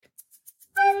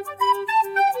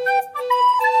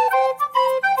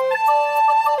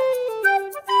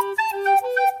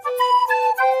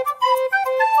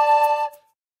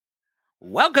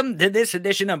Welcome to this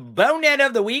edition of Bonehead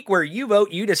of the Week, where you vote,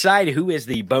 you decide who is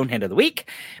the Bonehead of the Week.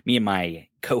 Me and my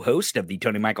co-host of the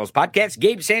Tony Michaels podcast,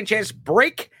 Gabe Sanchez,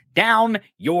 break down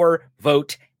your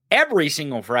vote every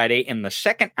single Friday in the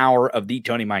second hour of the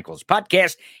Tony Michaels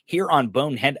podcast here on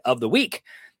Bonehead of the Week.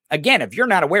 Again, if you're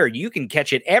not aware, you can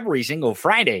catch it every single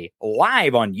Friday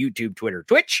live on YouTube, Twitter,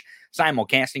 Twitch,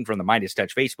 simulcasting from the Midas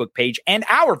Touch Facebook page and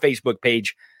our Facebook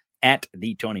page at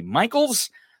the Tony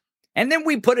Michaels. And then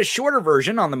we put a shorter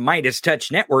version on the Midas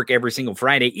Touch Network every single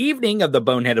Friday evening of the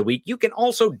Bonehead of the Week. You can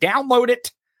also download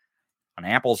it on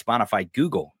Apple, Spotify,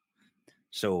 Google.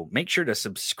 So make sure to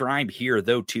subscribe here,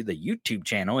 though, to the YouTube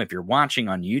channel if you're watching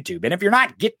on YouTube. And if you're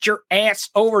not, get your ass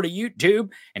over to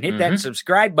YouTube and hit that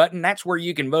subscribe button. That's where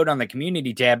you can vote on the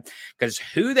community tab, because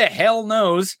who the hell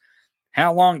knows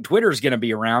how long Twitter's going to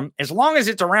be around. As long as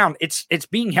it's around, it's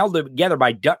being held together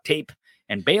by duct tape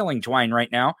and baling twine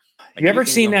right now. Have you ever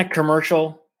seen that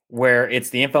commercial where it's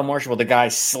the infomercial where the guy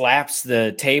slaps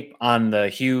the tape on the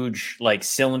huge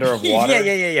cylinder of water?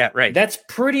 Yeah. Right. That's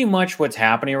pretty much what's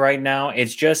happening right now.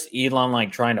 It's just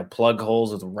Elon trying to plug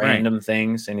holes with random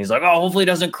things. And he's like, oh, hopefully it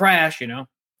doesn't crash, Well,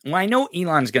 I know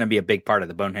Elon's going to be a big part of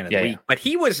the Bonehead of the Week, but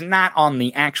he was not on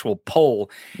the actual poll.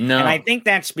 No. And I think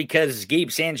that's because Gabe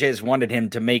Sanchez wanted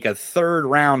him to make a third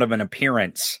round of an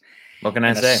appearance. What can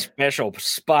I say? A special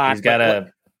spot. He's got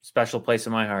a special place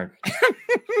in my heart.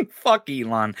 Fuck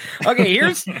Elon. Okay,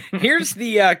 here's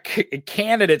the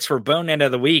candidates for Bonehead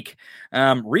of the Week.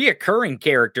 Reoccurring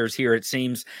characters here, it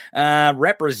seems.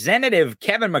 Representative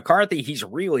Kevin McCarthy, he's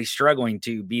really struggling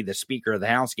to be the Speaker of the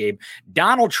House, Gabe.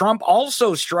 Donald Trump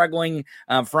also struggling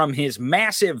from his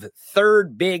massive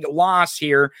third big loss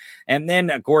here. And then,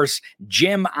 of course,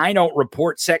 Jim, I don't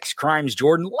report sex crimes,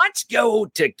 Jordan. Let's go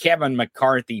to Kevin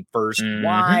McCarthy first.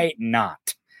 Why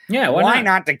not? Yeah, why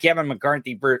not to Kevin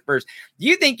McCarthy first? Do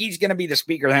you think he's going to be the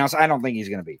Speaker of the House? I don't think he's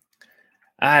going to be.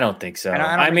 I don't think so.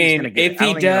 I mean, if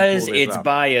he does, it's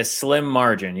by a slim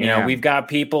margin. You know, we've got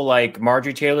people like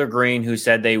Marjorie Taylor Greene who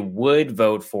said they would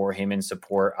vote for him in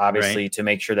support, obviously, to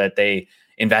make sure that they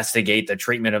investigate the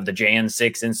treatment of the Jan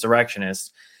 6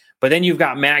 insurrectionists. But then you've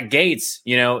got Matt Gaetz,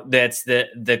 that's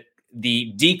the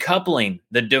decoupling,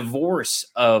 the divorce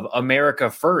of America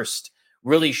First.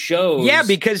 Really shows. Yeah,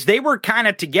 because they were kind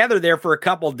of together there for a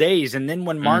couple of days. And then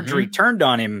when Marjorie turned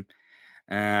on him,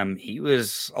 he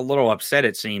was a little upset,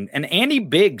 it seemed. And Andy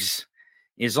Biggs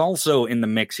is also in the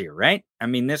mix here, right? I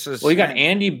mean, this is... Well, you got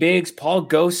Andy Biggs, Paul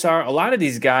Gosar. A lot of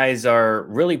these guys are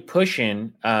really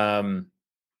pushing... They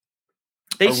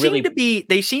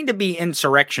seem to be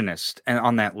insurrectionists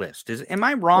on that list. Am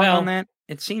I wrong on that?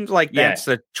 It seems like that's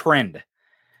the trend.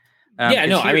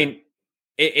 I mean...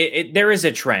 there is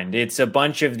a trend. It's a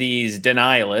bunch of these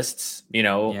denialists,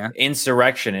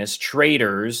 insurrectionists,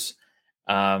 traitors,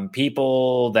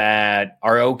 people that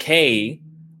are okay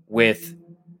with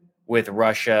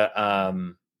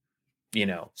Russia,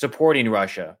 supporting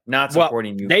Russia, not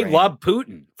supporting Ukraine. They love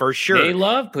Putin for sure. They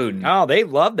love Putin. Oh, they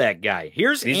love that guy.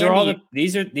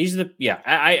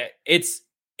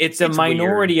 It's a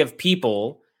minority of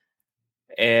people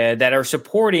that are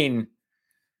supporting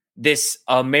this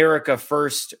America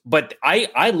First, but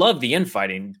I love the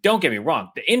infighting. Don't get me wrong.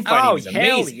 The infighting is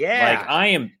amazing.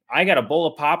 Yeah. I got a bowl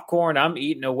of popcorn. I'm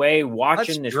eating away,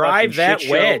 watching this drive that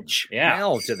wedge. Yeah.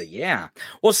 Hell to the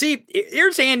Well, see,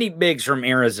 here's Andy Biggs from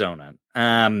Arizona.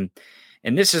 And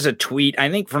this is a tweet,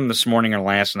 I think from this morning or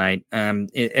last night.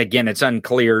 Again, it's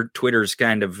unclear. Twitter's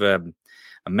kind of a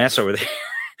mess over there.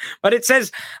 But it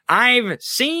says, I've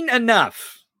seen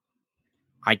enough.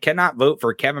 I cannot vote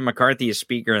for Kevin McCarthy as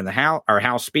Speaker in the House or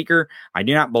House Speaker. I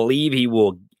do not believe he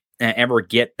will ever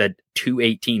get the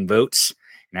 218 votes,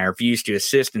 and I refuse to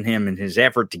assist in him in his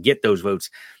effort to get those votes.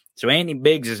 So Andy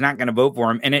Biggs is not going to vote for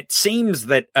him, and it seems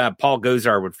that Paul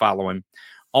Gosar would follow him.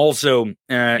 Also,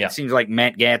 it seems like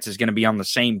Matt Gaetz is going to be on the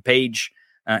same page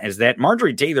as that.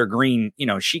 Marjorie Taylor Greene,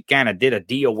 she kind of did a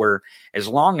deal where as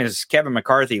long as Kevin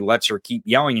McCarthy lets her keep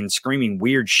yelling and screaming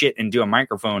weird shit into a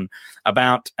microphone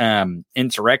about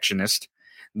insurrectionists,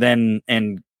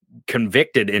 and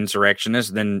convicted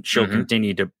insurrectionists, then she'll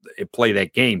continue to play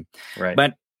that game. Right.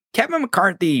 But Kevin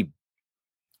McCarthy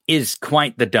is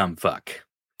quite the dumb fuck.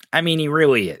 I mean, he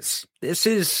really is.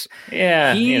 He's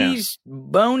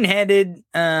boneheaded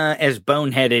as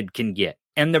boneheaded can get.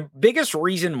 And the biggest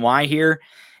reason why here,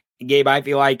 Gabe, I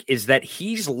feel like, is that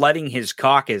he's letting his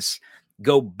caucus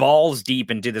go balls deep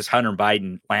into this Hunter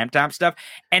Biden laptop stuff.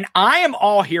 And I am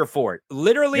all here for it.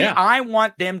 Literally, I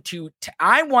want them to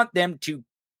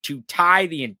tie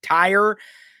the entire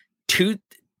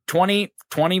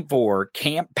 2024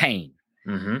 campaign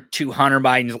to Hunter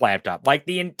Biden's laptop, like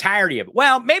the entirety of it.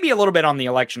 Well, maybe a little bit on the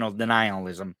electional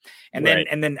denialism, and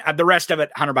then the rest of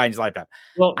it, Hunter Biden's laptop.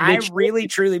 Well, I really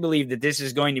truly believe that this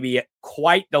is going to be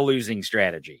quite the losing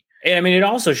strategy. And I mean, it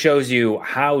also shows you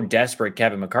how desperate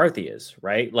Kevin McCarthy is,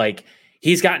 right? Like,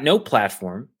 he's got no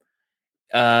platform.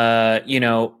 You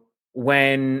know,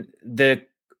 when the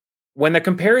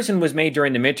comparison was made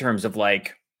during the midterms of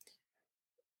like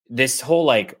this whole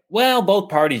like, well, both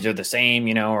parties are the same,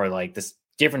 you know, or like this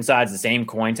different sides of the same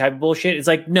coin type of bullshit. It's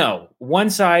like, no, one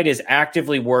side is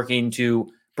actively working to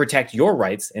protect your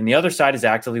rights and the other side is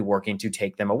actively working to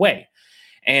take them away.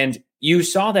 And you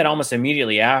saw that almost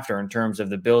immediately after in terms of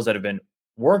the bills that have been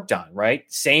worked on, right?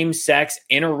 Same-sex,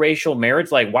 interracial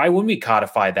marriage. Like, why wouldn't we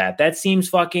codify that? That seems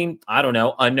fucking, I don't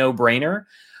know, a no-brainer.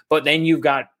 But then you've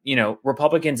got, you know,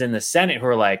 Republicans in the Senate who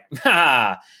are like,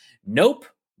 nope,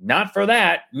 not for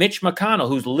that. Mitch McConnell,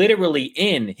 who's literally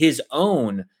in his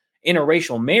own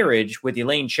interracial marriage with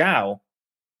Elaine Chao.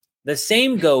 The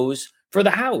same goes for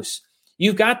the House.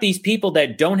 You've got these people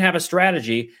that don't have a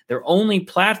strategy. Their only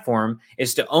platform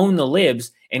is to own the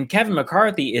libs. And Kevin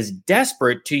McCarthy is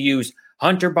desperate to use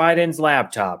Hunter Biden's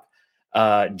laptop,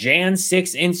 Jan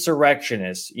 6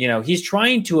 insurrectionists. You know, he's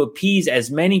trying to appease as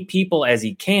many people as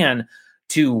he can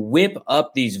to whip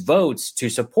up these votes to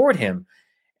support him.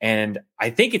 And I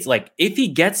think it's like, if he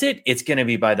gets it, it's going to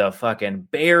be by the fucking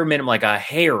bare minimum, like a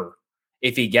hair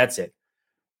if he gets it.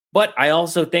 But I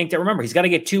also think that, remember, he's got to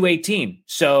get 218.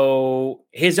 So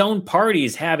his own party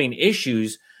is having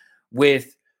issues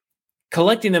with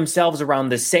collecting themselves around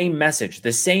the same message,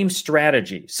 the same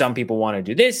strategy. Some people want to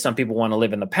do this. Some people want to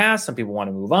live in the past. Some people want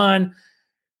to move on.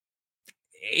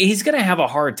 He's going to have a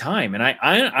hard time. And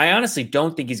I honestly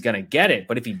don't think he's going to get it.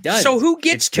 But if he does. So who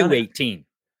gets 218?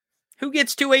 Who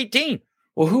gets 218?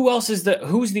 Well, who's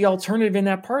the alternative in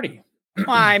that party? Well,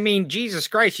 I mean, Jesus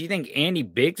Christ, you think Andy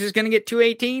Biggs is going to get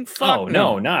 218? Fuck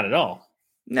no, not at all.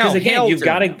 No, because again,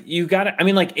 you've got to. I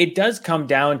mean, like, it does come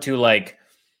down to like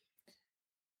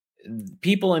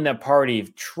people in that party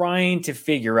trying to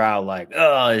figure out, like,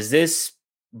 is this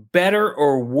better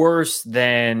or worse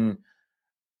than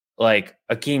like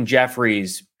Hakeem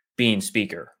Jeffries being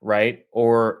speaker, right?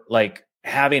 Or like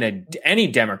having any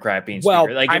Democrat being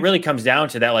speaker. Like, it really comes down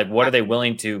to that. Like, what are they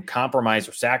willing to compromise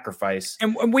or sacrifice?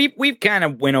 And we've kind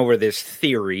of went over this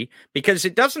theory because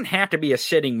it doesn't have to be a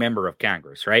sitting member of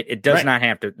Congress, right? It does not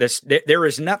have to. There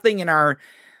is nothing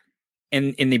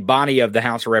in the body of the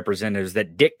House of Representatives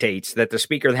that dictates that the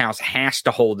Speaker of the House has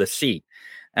to hold a seat.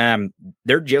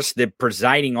 They're just the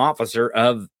presiding officer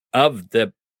of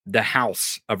the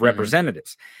House of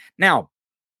Representatives. Now,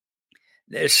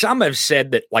 some have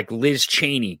said that like Liz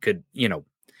Cheney could, you know,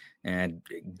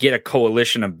 get a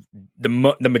coalition of the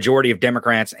majority of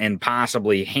Democrats and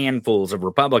possibly handfuls of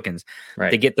Republicans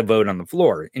to get the vote on the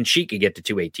floor, and she could get to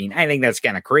 218. I think that's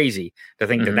kind of crazy to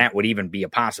think that would even be a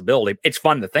possibility. It's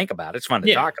fun to think about. It's fun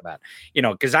to talk about, you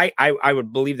know, because I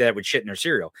would believe that it would shit in her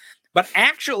cereal. But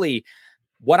actually,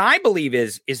 what I believe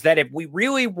is that if we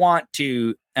really want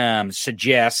to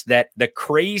suggest that the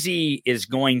crazy is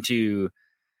going to,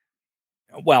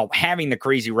 well, having the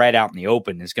crazy right out in the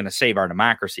open is going to save our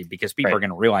democracy because people are going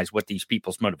to realize what these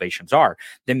people's motivations are,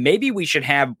 then maybe we should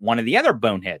have one of the other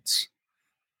boneheads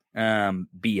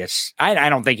be I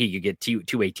don't think he could get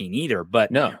 218 either, but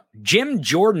no. Jim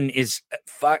Jordan is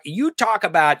you talk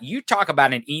about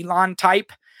an Elon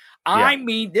type. I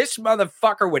mean, this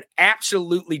motherfucker would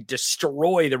absolutely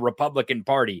destroy the Republican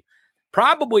Party.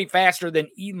 Probably faster than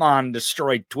Elon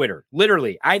destroyed Twitter.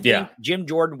 Literally, I think Jim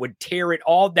Jordan would tear it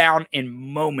all down in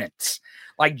moments,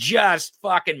 like just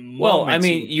fucking moments. Well, I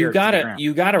mean, you gotta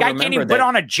remember can't even put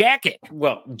on a jacket.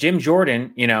 Well, Jim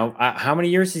Jordan, you know, how many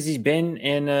years has he been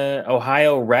in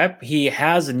Ohio rep? He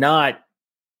has not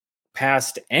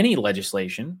passed any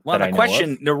legislation. Well,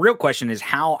 the real question is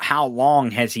how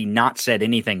long has he not said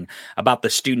anything about the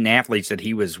student athletes that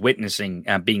he was witnessing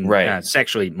being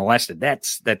sexually molested?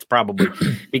 That's probably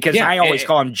because I always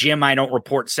call him Jim. I don't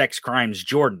report sex crimes,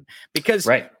 Jordan, because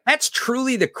that's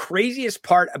truly the craziest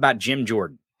part about Jim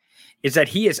Jordan is that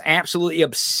he is absolutely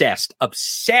obsessed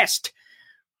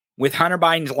with Hunter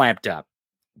Biden's laptop,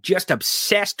 just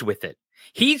obsessed with it.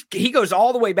 He goes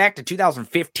all the way back to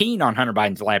 2015 on Hunter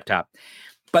Biden's laptop,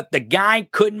 but the guy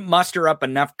couldn't muster up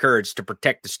enough courage to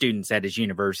protect the students at his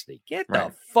university. Get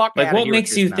the fuck out of here. What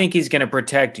makes you think he's going to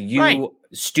protect you,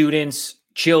 students,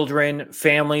 children,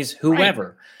 families,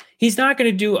 whoever? He's not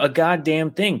going to do a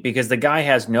goddamn thing because the guy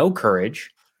has no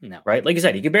courage. No. Right? Like I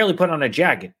said, he could barely put on a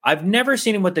jacket. I've never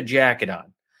seen him with the jacket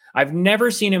on. I've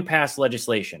never seen him pass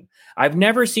legislation. I've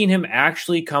never seen him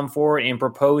actually come forward and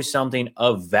propose something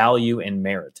of value and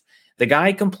merit. The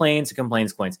guy complains.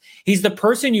 He's the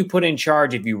person you put in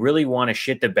charge if you really want to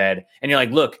shit the bed. And you're like,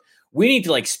 look, we need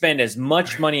to like spend as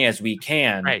much money as we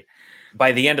can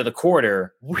by the end of the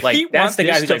quarter. Like that's the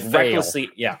guy who's like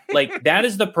recklessly. Yeah. Like that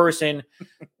is the person,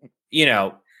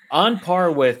 on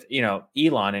par with,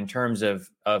 Elon in terms of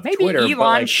maybe Twitter.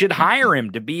 Elon should hire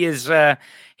him to be his head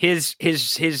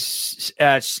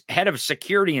of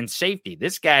security and safety.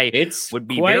 This guy would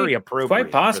be very appropriate.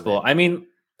 Quite possible. I mean,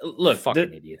 look,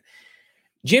 fucking idiot.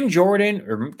 Jim Jordan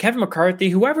or Kevin McCarthy,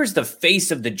 whoever's the face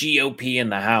of the GOP in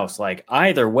the House, like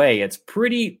either way, it's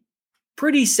pretty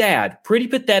sad, pretty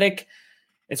pathetic.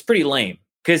 It's pretty lame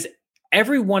because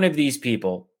every one of these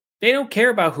people, they don't care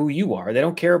about who you are. They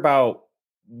don't care about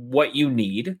what you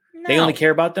need. No. They only care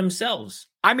about themselves.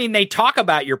 I mean, they talk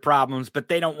about your problems, but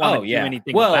they don't want to do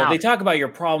anything about they talk about your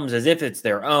problems as if it's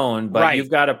their own, but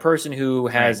you've got a person who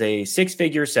has a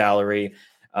 6-figure salary,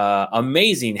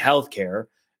 amazing healthcare,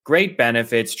 great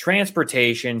benefits,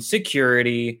 transportation,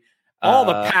 security, all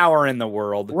the power in the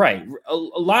world. Right. A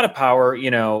lot of power,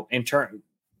 in turn,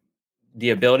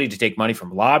 the ability to take money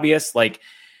from lobbyists. Like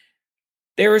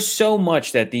there is so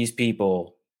much that these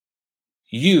people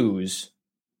use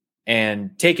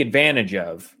and take advantage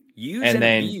of. Use and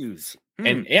abuse.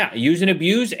 And use and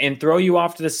abuse and throw you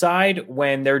off to the side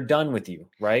when they're done with you,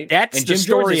 right? That's the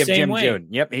story of Jim Jordan.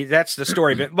 Yep, that's the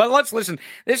story. But let's listen.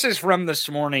 This is from this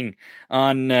morning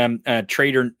on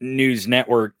Trader News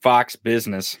Network, Fox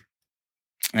Business.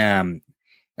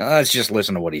 Let's just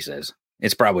listen to what he says.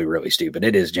 It's probably really stupid.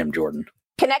 It is Jim Jordan.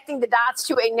 Connecting the dots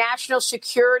to a national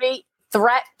security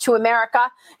threat to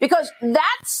America, because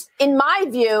that's, in my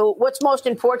view, what's most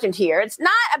important here. It's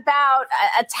not about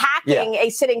attacking a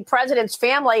sitting president's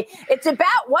family. It's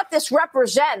about what this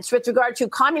represents with regard to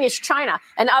communist China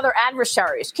and other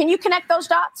adversaries. Can you connect those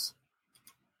dots?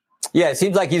 Yeah, it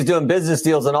seems like he's doing business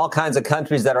deals in all kinds of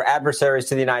countries that are adversaries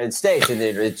to the United States. And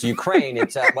it's Ukraine.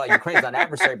 It's Ukraine's not an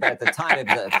adversary, but at the time it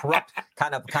was a corrupt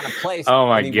kind of place. Oh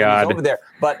my God! Over there,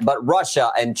 but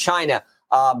Russia and China.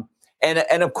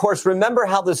 And of course, remember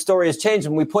how the story has changed.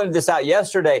 And we pointed this out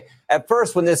yesterday. At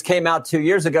first, when this came out 2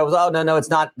 years ago, it was, no, it's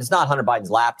not Hunter Biden's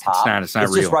laptop. It's not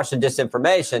real. Just Russian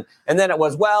disinformation. And then it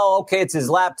was, it's his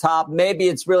laptop. Maybe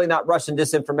it's really not Russian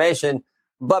disinformation.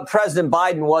 But President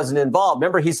Biden wasn't involved.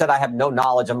 Remember, he said, I have no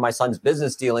knowledge of my son's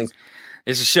business dealings.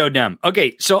 This is so dumb.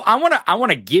 Okay, so I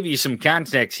want to give you some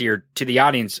context here to the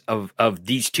audience of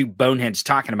these two boneheads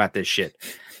talking about this shit.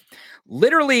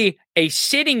 Literally, a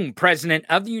sitting president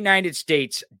of the United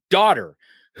States' daughter,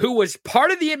 who was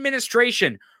part of the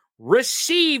administration,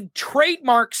 received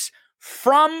trademarks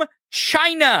from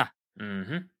China.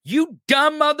 Mm-hmm. You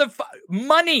dumb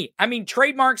money. I mean,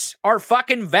 trademarks are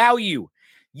fucking value.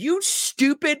 You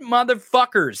stupid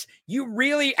motherfuckers. You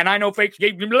really, and I know fakes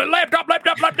gave me laptop.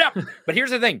 But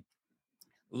here's the thing.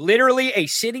 Literally, a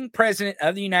sitting president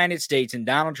of the United States and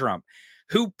Donald Trump,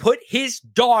 who put his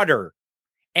daughter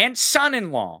and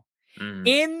son-in-law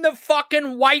in the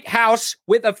fucking White House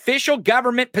with official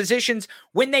government positions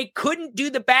when they couldn't do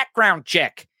the background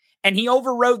check. And he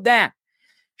overrode that.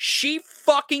 She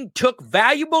fucking took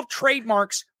valuable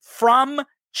trademarks from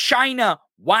China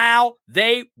while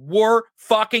they were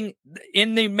fucking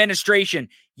in the administration.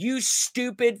 You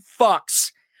stupid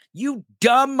fucks. You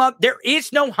dumb there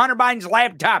is no Hunter Biden's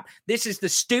laptop. This is the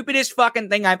stupidest fucking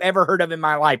thing I've ever heard of in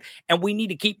my life. And we need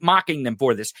to keep mocking them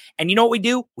for this. And you know what we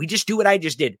do? We just do what I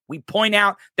just did. We point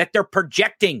out that they're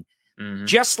projecting.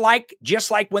 Just like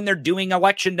when they're doing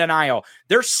election denial.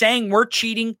 They're saying we're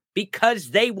cheating because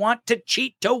they want to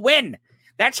cheat to win.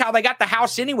 That's how they got the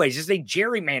House anyways, is they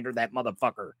gerrymander that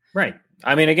motherfucker. Right.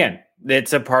 I mean, again,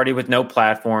 it's a party with no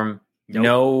platform.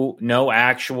 Nope. No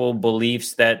actual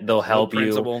beliefs that they'll help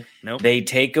you. Nope. They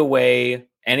take away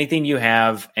anything you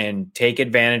have and take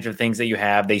advantage of things that you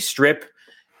have. They strip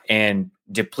and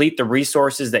deplete the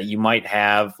resources that you might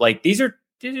have. Like these are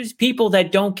people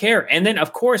that don't care. And then,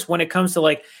 of course, when it comes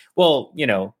to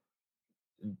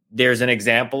there's an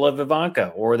example of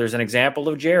Ivanka, or there's an example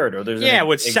of Jared, or there's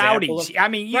with Saudis. I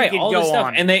mean, you can go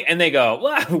on, and they go,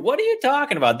 well, what are you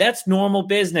talking about? That's normal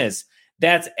business.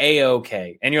 That's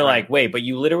A-okay. And you're like, wait, but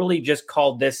you literally just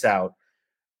called this out.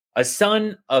 A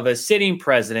son of a sitting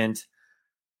president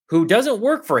who doesn't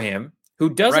work for him,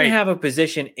 who doesn't have a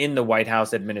position in the White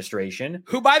House administration.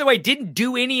 Who, by the way, didn't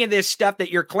do any of this stuff that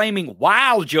you're claiming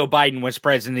while Joe Biden was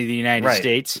president of the United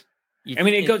States.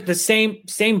 It goes the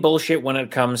same bullshit when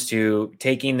it comes to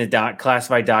taking the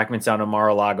classified documents out of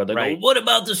Mar-a-Lago. They go, what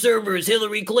about the servers?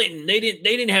 Hillary Clinton? They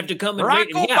didn't have to come and Barack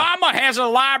Obama has a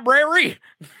library.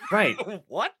 Right.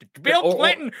 What?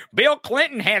 Bill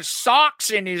Clinton has socks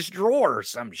in his drawer or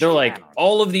some shit. They're like,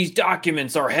 all of these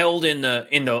documents are held in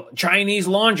the Chinese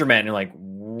laundromat. And you're like,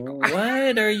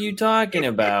 what are you talking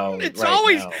about? It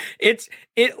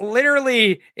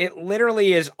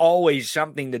literally is always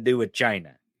something to do with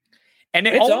China. And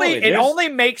it only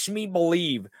makes me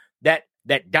believe that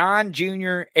Don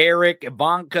Jr., Eric,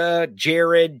 Ivanka,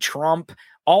 Jared, Trump,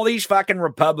 all these fucking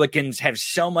Republicans have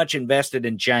so much invested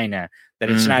in China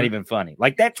that it's not even funny.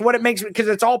 Like, that's what it makes me, because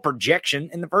it's all projection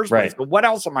in the first place. But what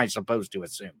else am I supposed to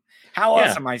assume? How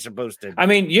else am I supposed to? I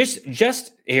mean,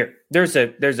 just here, there's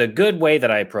a good way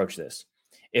that I approach this.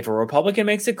 If a Republican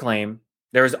makes a claim,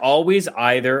 there's always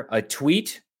either a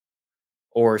tweet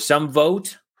or some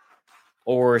vote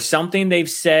or something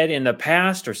they've said in the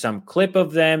past or some clip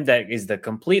of them that is the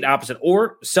complete opposite,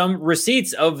 or some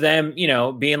receipts of them,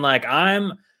 being like,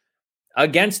 I'm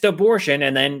against abortion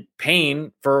and then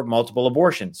paying for multiple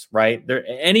abortions, right?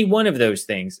 Any one of those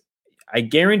things. I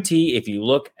guarantee if you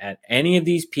look at any of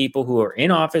these people who are in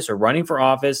office or running for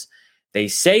office, they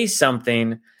say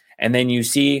something and then you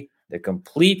see the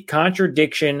complete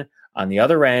contradiction on the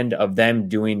other end of them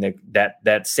doing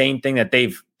that same thing that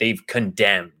they've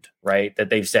condemned. Right? That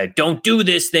they've said, don't do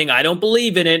this thing. I don't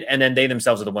believe in it. And then they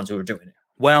themselves are the ones who are doing it.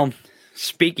 Well,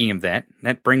 speaking of that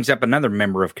brings up another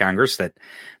member of Congress that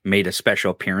made a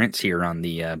special appearance here on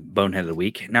the Bonehead of the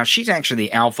Week. Now, she's actually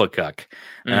the alpha cuck.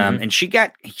 And she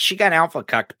got alpha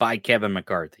cucked by Kevin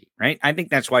McCarthy, right? I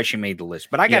think that's why she made the list.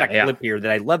 But I got a clip here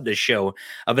that I love to show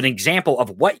of an example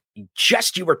of what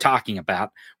just you were talking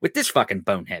about with this fucking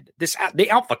bonehead, the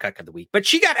alpha cuck of the week. But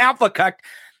she got alpha cucked.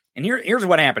 And here's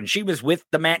what happened. She was with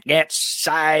the Matt Gaetz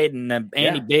side and the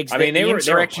Andy Biggs. I mean, they were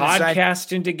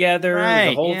podcasting together,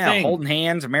 the whole thing. Holding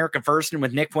hands, America First, and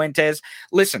with Nick Fuentes.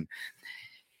 Listen,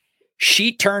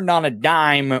 she turned on a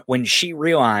dime when she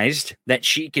realized that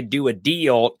she could do a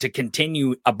deal to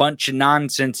continue a bunch of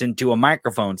nonsense into a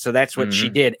microphone. So that's what she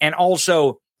did. And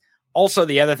also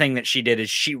the other thing that she did is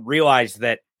she realized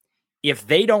that if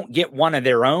they don't get one of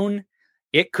their own,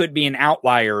 it could be an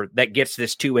outlier that gets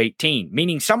this 218,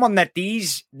 meaning someone that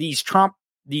these Trump,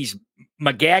 these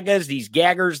magagas, these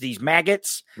gaggers, these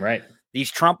maggots, right, these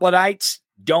Trumpetites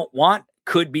don't want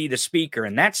could be the speaker.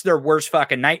 And that's their worst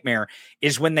fucking nightmare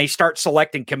is when they start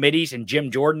selecting committees and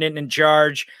Jim Jordan isn't in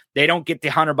charge. They don't get the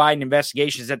Hunter Biden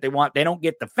investigations that they want. They don't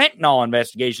get the fentanyl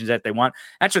investigations that they want.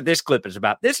 That's what this clip is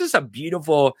about. This is a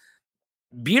beautiful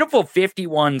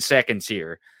 51 seconds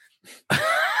here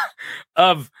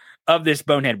of this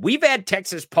bonehead. We've had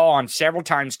Texas Paul on several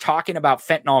times talking about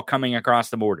fentanyl coming across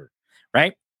the border,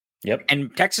 right? Yep.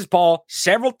 And Texas Paul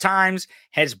several times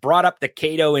has brought up the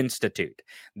Cato Institute.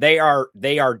 They are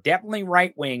definitely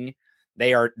right wing.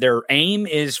 Their aim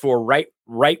is for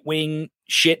right wing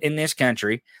shit in this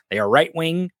country. They are right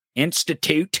wing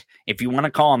institute, if you want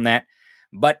to call them that.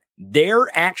 But they're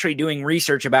actually doing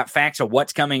research about facts of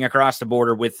what's coming across the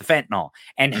border with the fentanyl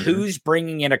and who's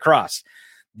bringing it across.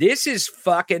 This is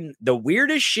fucking the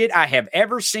weirdest shit I have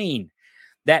ever seen,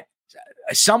 that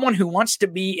someone who wants to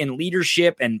be in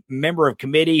leadership and member of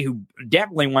committee, who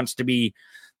definitely wants to be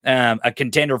a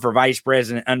contender for vice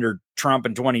president under Trump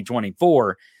in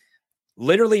 2024,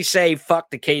 literally say,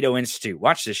 fuck the Cato Institute.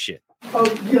 Watch this shit.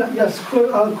 Yes.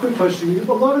 Quick question.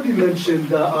 A lot of you mentioned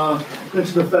the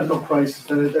fentanyl crisis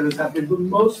that is happening, but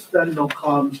most fentanyl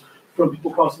comes from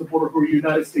people crossing the border who are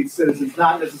United States citizens,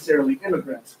 not necessarily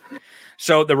immigrants.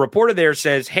 So the reporter there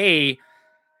says, hey,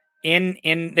 in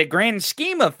the grand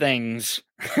scheme of things,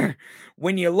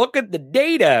 when you look at the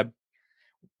data,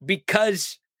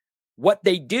 because what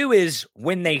they do is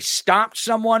when they stop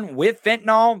someone with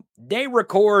fentanyl, they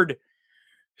record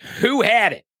who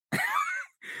had it.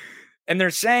 And they're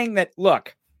saying that,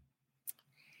 look,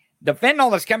 the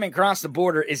fentanyl that's coming across the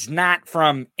border is not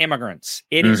from immigrants.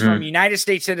 It is from United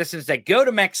States citizens that go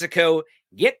to Mexico,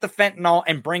 get the fentanyl,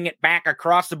 and bring it back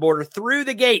across the border through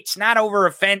the gates, not over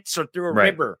a fence or through a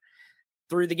river,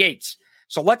 through the gates.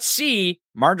 So let's see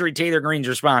Marjorie Taylor Greene's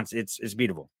response. It's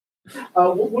beautiful.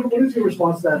 What is your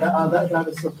response to that? That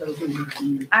is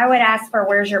something I would ask for,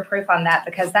 where's your proof on that?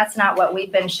 Because that's not what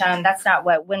we've been shown. That's not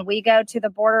what, when we go to the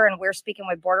border and we're speaking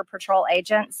with Border Patrol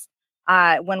agents,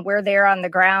 when we're there on the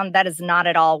ground, that is not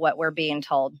at all what we're being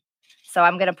told. So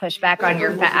I'm going to push back on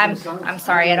your. I'm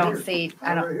sorry, I don't see.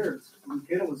 I don't.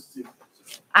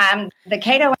 The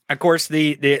Cato. Of course,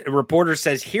 the reporter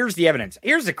says, "Here's the evidence."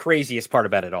 Here's the craziest part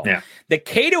about it all. Yeah. The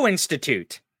Cato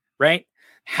Institute, right,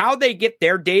 how they get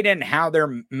their data and how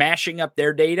they're mashing up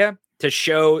their data to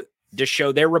show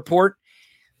their report.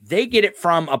 They get it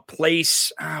from a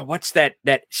place. What's that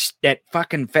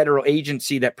fucking federal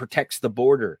agency that protects the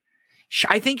border?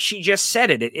 I think she just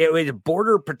said it. It was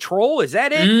Border Patrol. Is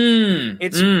that it?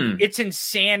 It's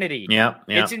insanity. Yeah.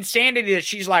 It's insanity that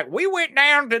she's like, we went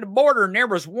down to the border and there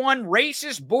was one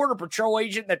racist Border Patrol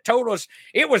agent that told us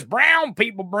it was brown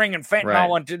people bringing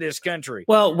fentanyl into this country.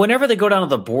 Well, whenever they go down to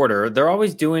the border, they're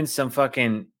always doing some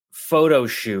fucking photo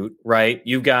shoot, right?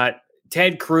 You've got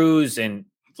Ted Cruz and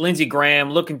Lindsey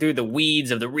Graham looking through the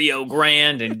weeds of the Rio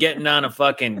Grande and getting on a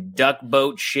fucking duck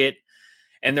boat shit.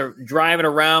 And they're driving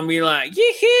around me like,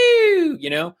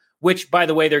 yee-hoo, which, by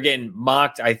the way, they're getting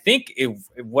mocked. I think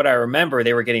what I remember,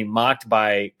 they were getting mocked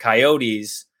by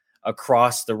coyotes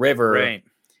across the river. Right.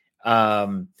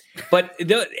 But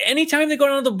anytime they go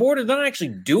down to the border, they're not actually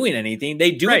doing anything.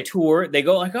 They do a tour. They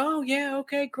go like, oh, yeah,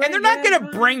 okay, great. And they're not going to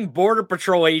bring Border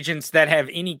Patrol agents that have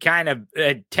any kind of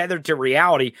tethered to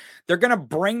reality. They're going to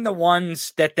bring the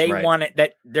ones that they want,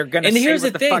 that they're going to say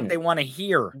what the fuck they want to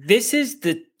hear. This is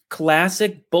the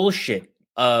classic bullshit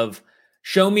of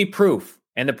show me proof.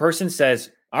 And the person says,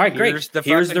 all right, great.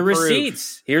 Here's the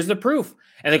receipts. Here's the proof.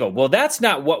 And they go, well, that's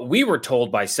not what we were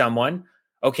told by someone.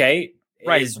 Okay.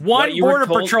 Right. One Border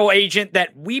Patrol agent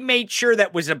that we made sure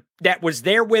that was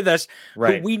there with us,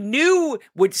 who we knew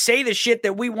would say the shit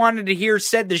that we wanted to hear,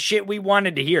 said the shit we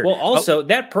wanted to hear. Well, also,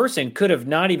 that person could have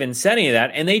not even said any of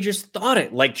that, and they just thought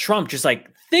it, like Trump, just like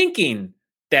thinking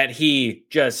that he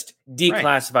just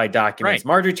declassified documents.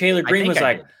 Marjorie Taylor Greene was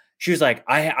like, she was like,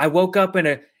 I woke up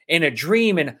in a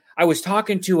dream and I was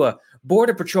talking to a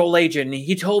Border Patrol agent and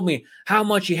he told me how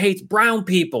much he hates brown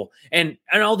people and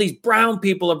all these brown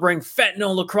people are bringing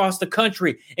fentanyl across the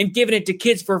country and giving it to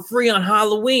kids for free on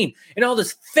Halloween and all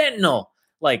this fentanyl.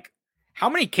 Like, how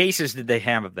many cases did they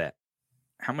have of that?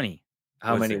 How many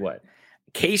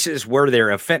cases were there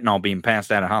of fentanyl being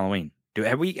passed out of Halloween?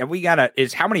 Have we got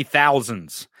how many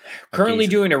thousands? Currently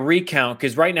doing a recount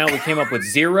because right now we came up with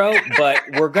 0, but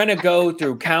we're going to go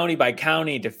through county by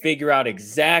county to figure out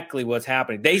exactly what's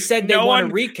happening. They said they want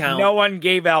to recount. No one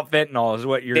gave out fentanyl is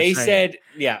what you're saying. They said,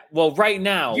 yeah. Well, right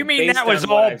now. You mean that was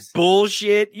all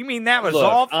bullshit? You mean that was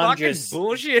all fucking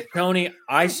bullshit? Tony,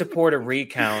 I support a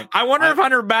recount. I wonder if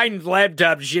Hunter Biden's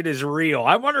laptop shit is real.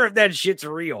 I wonder if that shit's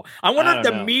real. I wonder if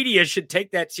the media should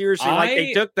take that seriously like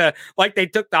they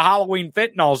took the Halloween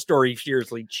fentanyl story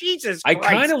seriously. Jesus Christ. I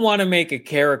kind of want to make a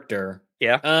character.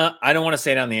 Yeah. I don't want to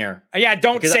say it on the air. Yeah,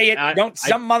 don't say it.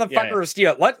 Some motherfucker will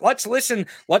steal it. Let's listen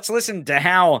to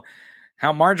how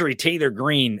Marjorie Taylor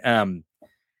Greene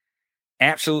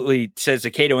absolutely says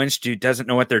the Cato Institute doesn't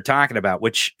know what they're talking about,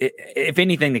 which if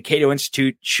anything, the Cato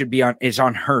Institute is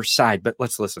on her side, but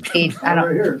let's listen. The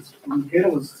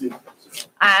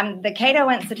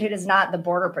Cato Institute is not the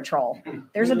Border Patrol.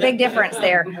 There's a big difference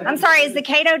there. I'm sorry, is the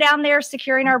Cato down there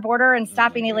securing our border and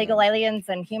stopping illegal aliens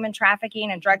and human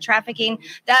trafficking and drug trafficking?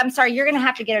 I'm sorry, you're going to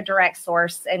have to get a direct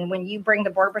source. And when you bring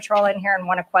the Border Patrol in here and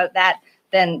want to quote that,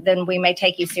 then we may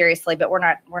take you seriously, but we're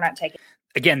not taking.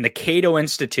 Again, the Cato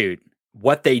Institute,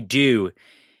 what they do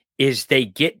is they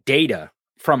get data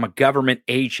from a government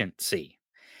agency.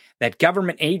 That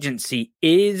government agency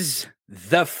is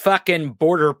the fucking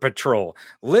Border Patrol.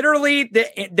 Literally,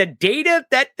 the data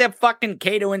that the fucking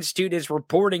Cato Institute is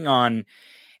reporting on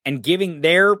and giving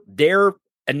their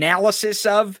analysis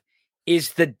of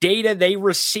is the data they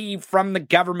receive from the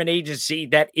government agency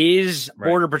that is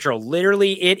Border Patrol.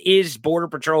 Literally, it is Border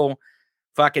Patrol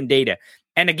fucking data.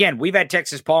 And again, we've had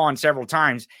Texas Paul on several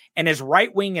times, and as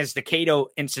right-wing as the Cato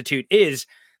Institute is,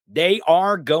 they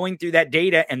are going through that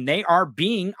data and they are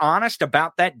being honest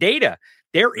about that data.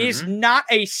 There is not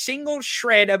a single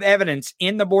shred of evidence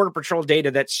in the Border Patrol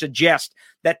data that suggests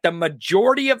that the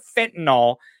majority of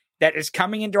fentanyl that is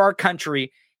coming into our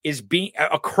country is being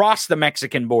across the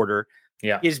Mexican border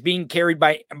is being carried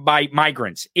by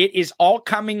migrants. It is all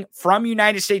coming from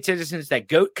United States citizens that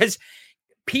go, because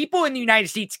people in the United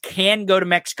States can go to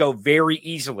Mexico very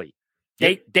easily.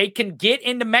 They can get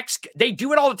into Mexico. They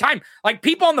do it all the time. Like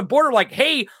people on the border, like,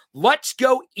 hey, let's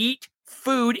go eat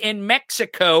food in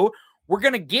Mexico. We're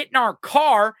going to get in our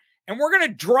car and we're going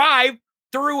to drive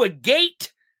through a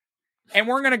gate and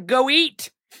we're going to go eat.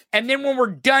 And then when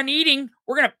we're done eating,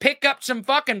 we're going to pick up some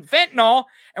fucking fentanyl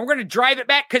and we're going to drive it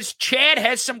back because Chad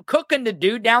has some cooking to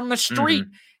do down the street.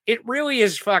 It really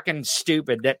is fucking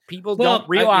stupid that people don't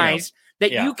realize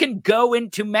that you can go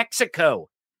into Mexico.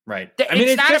 Right.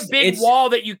 It's not a big wall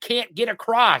that you can't get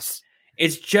across.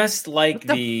 It's just like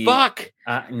what the fuck.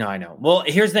 No, I know. Well,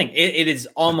 here's the thing. It is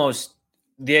almost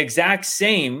the exact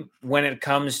same when it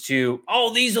comes to,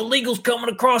 these illegals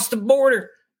coming across the border.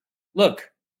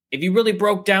 look, if you really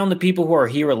broke down the people who are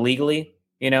here illegally,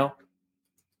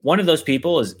 one of those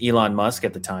people is Elon Musk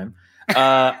at the time,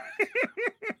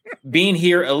 being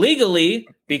here illegally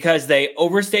because they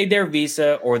overstayed their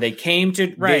visa or they came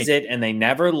to visit and they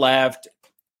never left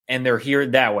and they're here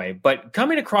that way. But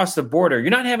coming across the border, you're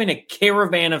not having a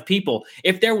caravan of people.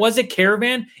 If there was a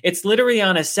caravan, it's literally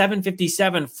on a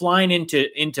 757 flying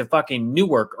into fucking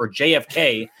Newark or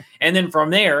JFK. And then from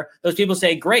there, those people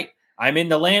say, great, I'm in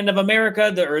the land of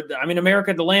America, I'm in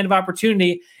America, the land of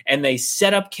opportunity. And they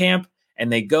set up camp and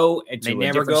they go to a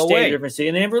different state, a different city,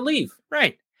 and they never leave.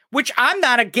 Right. Which I'm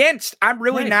not against. I'm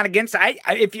really not against.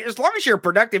 As long as you're a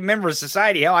productive member of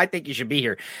society, hell, I think you should be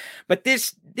here. But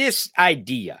this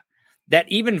idea that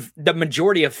even the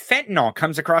majority of fentanyl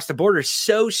comes across the border is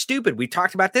so stupid. We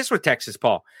talked about this with Texas,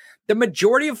 Paul. The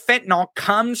majority of fentanyl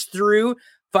comes through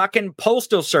fucking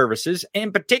postal services,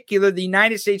 in particular the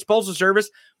United States Postal Service,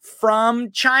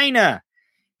 from China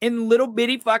in little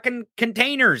bitty fucking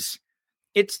containers.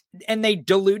 And they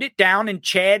dilute it down in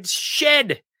Chad's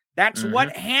shed. That's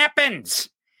what happens.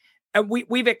 And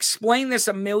we've explained this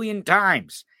a million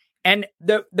times. And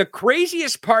the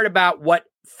craziest part about what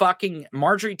fucking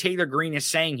Marjorie Taylor Greene is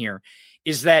saying here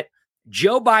is that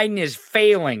Joe Biden is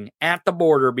failing at the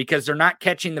border because they're not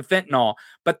catching the fentanyl.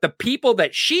 But the people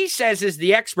that she says is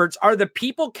the experts are the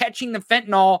people catching the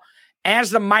fentanyl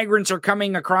as the migrants are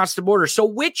coming across the border. So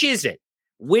which is it?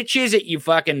 Which is it, you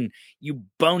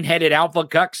boneheaded alpha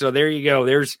cuck? So there you go.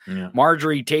 There's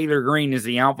Marjorie Taylor Greene is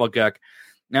the alpha cuck.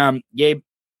 Gabe,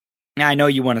 I know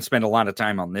you want to spend a lot of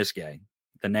time on this guy.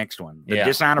 The next one, the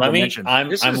dishonorable mention. I'm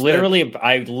literally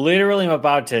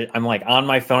about to. I'm like on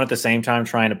my phone at the same time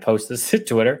trying to post this to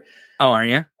Twitter. Oh, are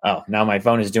you? Oh, now my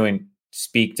phone is doing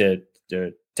speech to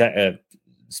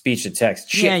text.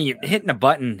 Shit. Yeah, you're hitting a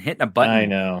button. I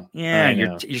know. Yeah,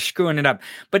 you're screwing it up.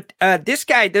 But this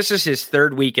guy, this is his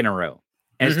third week in a row.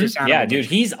 Yeah, dude,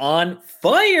 he's on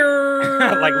fire.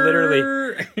 Like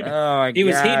literally. Oh, he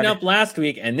was heating up last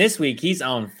week, and this week he's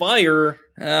on fire.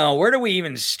 Oh, where do we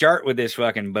even start with this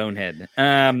fucking bonehead?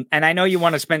 And I know you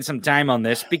want to spend some time on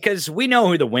this because we know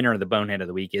who the winner of the bonehead of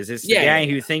the week is. It's the guy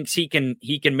who thinks he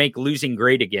can make losing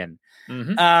great again.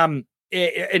 And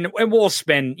we'll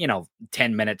spend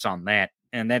 10 minutes on that,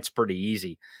 and that's pretty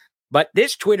easy. But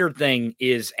this Twitter thing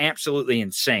is absolutely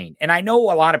insane. And I know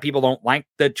a lot of people don't like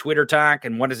the Twitter talk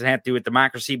and what does it have to do with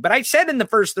democracy. But I said in the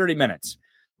first 30 minutes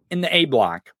in the A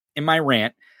block in my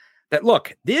rant that,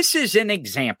 look, this is an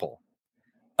example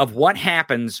of what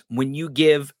happens when you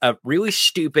give a really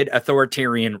stupid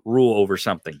authoritarian rule over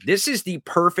something. This is the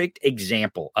perfect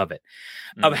example of it,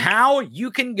 of how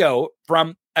you can go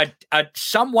from a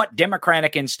somewhat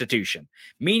democratic institution,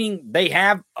 meaning they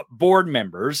have board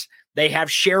members, they have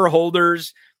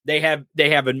shareholders, they have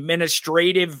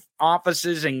administrative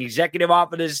offices and executive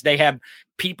offices, they have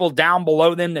people down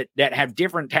below them that have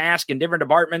different tasks in different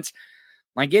departments.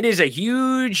 Like, it is a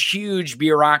huge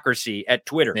bureaucracy at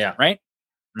Twitter, right?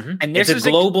 And this is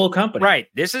a global company. Right.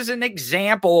 This is an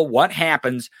example of what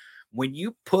happens when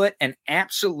you put an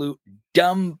absolute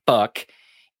dumb buck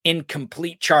in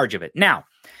complete charge of it. Now,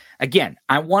 again,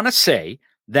 I want to say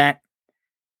that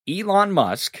Elon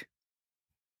Musk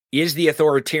is the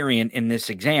authoritarian in this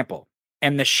example,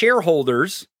 and the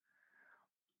shareholders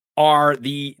are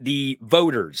the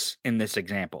voters in this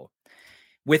example.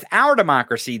 With our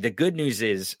democracy, the good news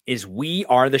is we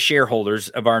are the shareholders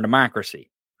of our democracy.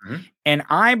 And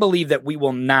I believe that we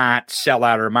will not sell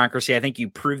out our democracy. I think you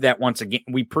proved that once again.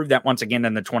 We proved that once again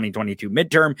in the 2022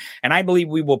 midterm. And I believe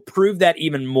we will prove that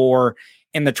even more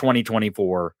in the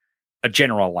 2024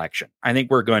 general election. I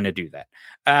think we're going to do that.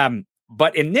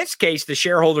 But in this case, the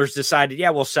shareholders decided,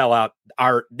 we'll sell out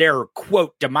their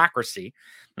quote democracy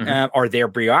or their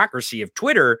bureaucracy of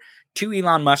Twitter to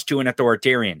Elon Musk, to an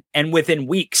authoritarian. And within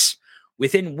weeks,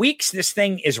 this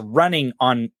thing is running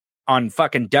on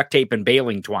fucking duct tape and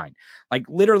baling twine. Like,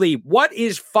 literally, what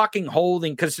is fucking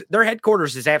holding? Because their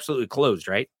headquarters is absolutely closed,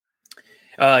 right?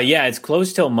 It's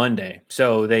closed till Monday.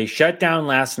 So they shut down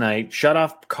last night, shut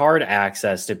off card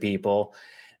access to people.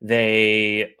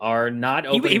 They are not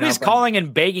opening. He was calling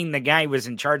and begging the guy who was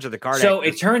in charge of the card. So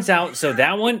access. It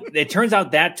turns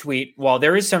out that tweet, while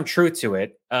there is some truth to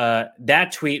it,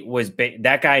 that tweet was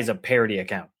that guy is a parody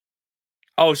account.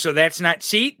 Oh, so that's not.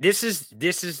 See, this is.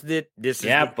 But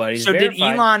so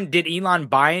verified. Did Elon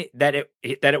buy that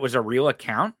it was a real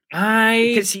account?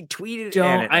 Because he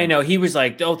tweeted. I know he was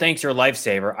like, "Oh, thanks, you're a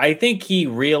lifesaver." I think he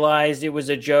realized it was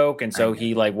a joke, and so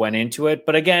he like went into it.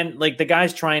 But again, like the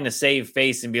guy's trying to save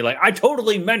face and be like, "I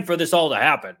totally meant for this all to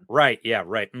happen." Right? Yeah.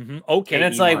 Right. Mm-hmm. Okay. And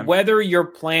it's Elon. Like whether your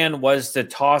plan was to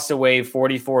toss away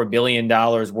 $44 billion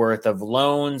worth of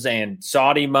loans and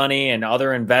Saudi money and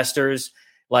other investors,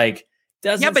 like.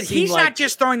 But he's not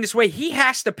just throwing this away. He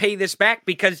has to pay this back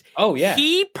because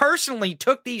he personally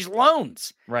took these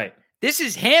loans. Right. This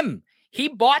is him. He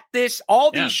bought these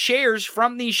shares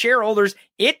from these shareholders.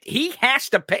 He has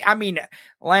to pay. I mean,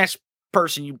 last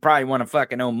person you probably want to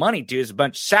fucking owe money to is a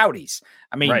bunch of Saudis.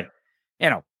 I mean,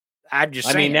 I'm just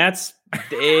saying. I mean, that's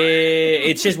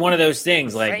it's just one of those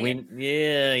things. Like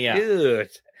Good.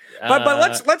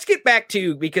 But let's get back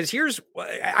to, because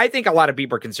I think a lot of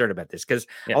people are concerned about this because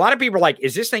a lot of people are like,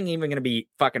 is this thing even going to be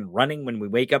fucking running when we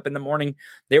wake up in the morning?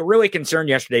 They were really concerned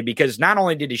yesterday because not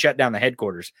only did he shut down the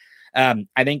headquarters,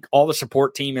 I think all the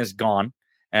support team is gone.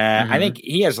 I think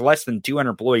he has less than 200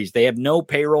 employees. They have no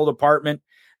payroll department.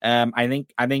 I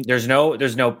think there's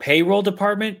no payroll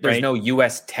department. There's no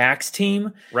U.S. tax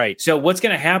team. Right. So what's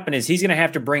going to happen is he's going to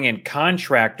have to bring in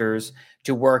contractors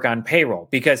to work on payroll,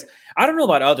 because I don't know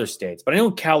about other states, but I know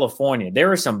in California,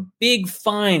 there are some big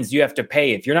fines you have to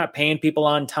pay if you're not paying people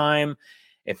on time.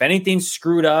 If anything's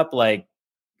screwed up, like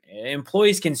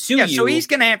employees can sue you. So he's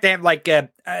going to have like, to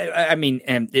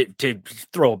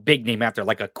throw a big name out there,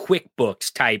 like a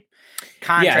QuickBooks type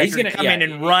contractor he's gonna come in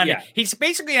and run. Yeah. He's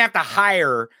basically going to have to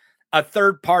hire a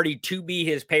third party to be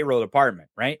his payroll department,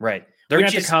 right? Right.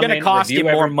 Which is going to cost him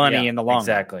more money in the long run.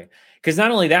 Exactly. Because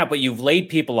not only that, but you've laid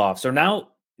people off. So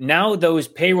now those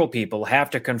payroll people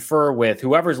have to confer with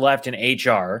whoever's left in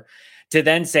HR to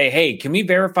then say, hey, can we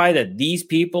verify that these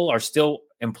people are still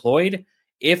employed?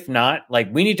 If not,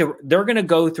 like they're going to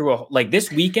go through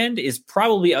this weekend is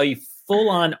probably a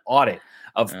full-on audit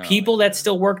of people that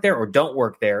still work there or don't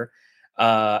work there,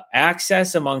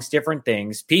 access amongst different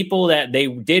things, people that they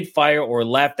did fire or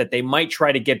left that they might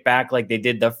try to get back like they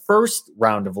did the first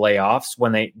round of layoffs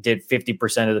when they did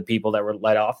 50% of the people that were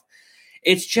let off.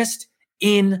 It's just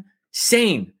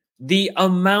insane. The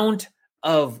amount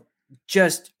of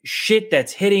just shit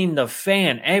that's hitting the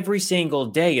fan every single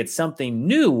day. It's something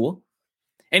new.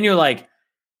 And you're like,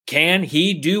 can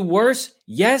he do worse?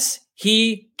 Yes,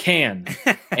 he can.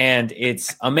 And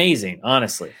it's amazing,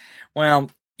 honestly.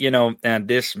 Well,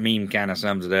 this meme kind of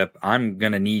sums it up. I'm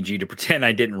going to need you to pretend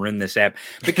I didn't run this app,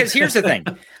 because here's the thing.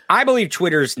 I believe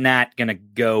Twitter's not going to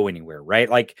go anywhere, right?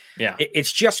 Like,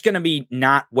 it's just going to be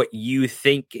not what you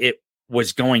think it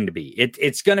was going to be.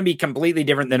 It's going to be completely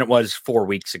different than it was 4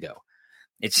 weeks ago.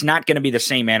 It's not going to be the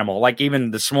same animal. Like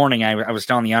even this morning, I was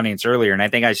telling the audience earlier, and I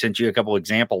think I sent you a couple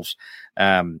examples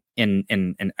in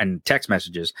text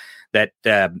messages that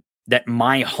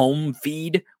my home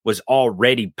feed was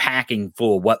already packing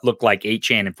full of what looked like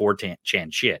 8chan and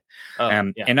 4chan shit.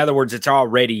 In other words,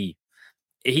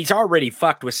 he's already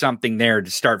fucked with something there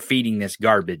to start feeding this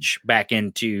garbage back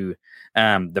into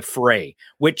the fray,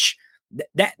 which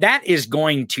that is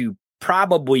going to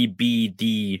probably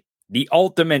be the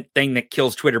ultimate thing that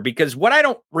kills Twitter. Because what I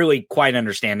don't really quite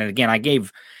understand, and again, I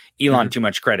gave Elon too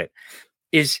much credit,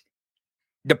 is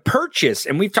the purchase,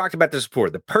 and we've talked about this before,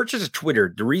 the purchase of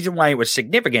Twitter, the reason why it was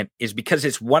significant is because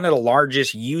it's one of the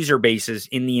largest user bases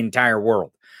in the entire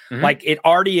world. Like it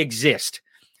already exists.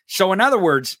 So in other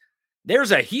words,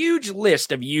 there's a huge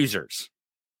list of users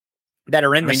that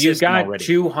are in the system already.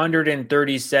 You've got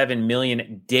 237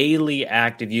 million daily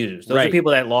active users. Those are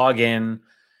people that log in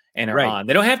and are on.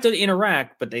 They don't have to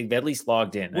interact, but they've at least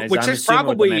logged in. Which is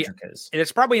probably,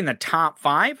 it's probably in the top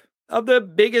 5 of the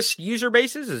biggest user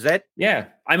bases. Is that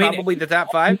probably the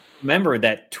top 5? Remember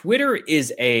that Twitter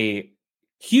is a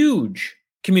huge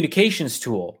communications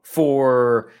tool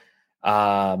for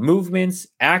movements,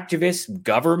 activists,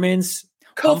 governments.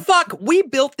 Well, fuck, we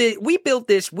built this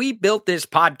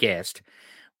podcast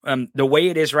the way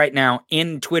it is right now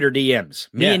in Twitter DMs.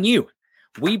 Me and you.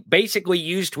 We basically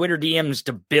use Twitter DMs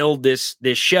to build this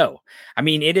show. I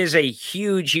mean, it is a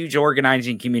huge, huge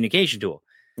organizing communication tool.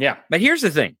 Yeah. But here's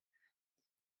the thing.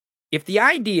 If the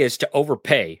idea is to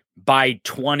overpay by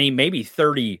 20, maybe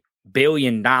 $30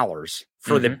 billion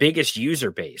for the biggest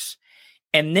user base,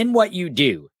 and then what you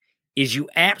do is you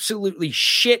absolutely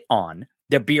shit on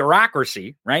the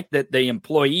bureaucracy, right? The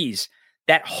employees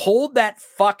that hold that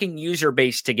fucking user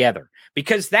base together,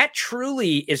 because that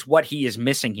truly is what he is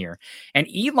missing here. And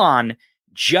Elon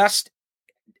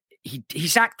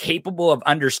he's not capable of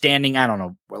understanding, I don't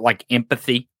know, like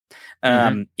empathy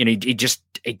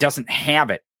He doesn't have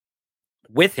it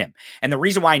with him. And the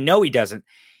reason why I know he doesn't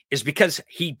is because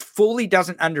he fully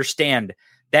doesn't understand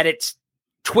that it's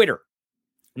Twitter,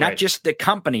 not just the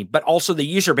company, but also the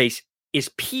user base is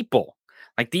people.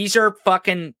 Like, these are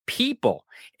fucking people.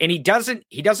 And he doesn't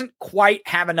quite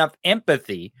have enough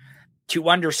empathy to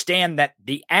understand that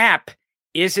the app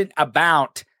isn't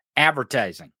about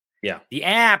advertising. Yeah. The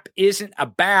app isn't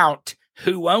about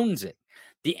who owns it.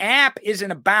 The app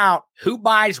isn't about who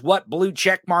buys what blue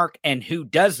check mark and who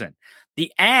doesn't.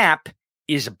 The app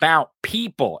is about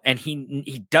people, and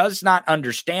he does not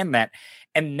understand that.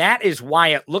 And that is why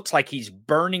it looks like he's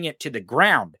burning it to the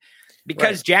ground,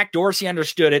 because Jack Dorsey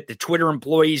understood it. The Twitter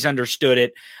employees understood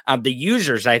it. The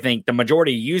users, I think the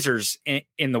majority of users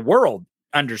in the world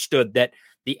understood that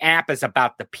the app is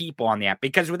about the people on the app,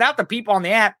 because without the people on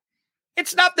the app,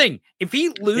 it's nothing. If he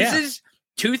loses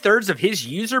 2/3 of his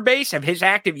user base, of his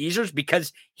active users,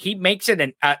 because he makes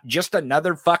it just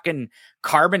another fucking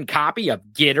carbon copy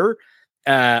of Getter,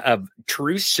 of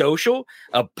Truth Social,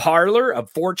 of Parler,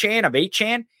 of 4chan, of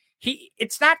 8chan,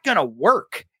 it's not going to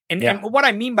work. And what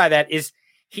I mean by that is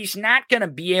he's not going to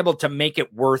be able to make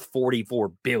it worth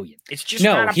 $44 billion. It's just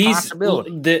not a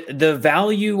possibility. The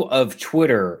value of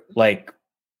Twitter, like,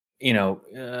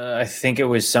 I think it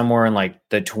was somewhere in like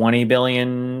the 20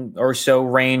 billion or so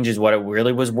range is what it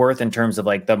really was worth in terms of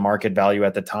like the market value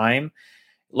at the time.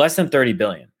 Less than 30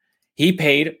 billion. He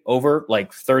paid over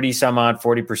like 30 some odd,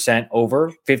 40%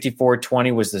 over.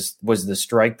 54.20 was the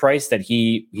strike price that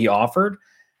he offered,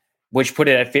 which put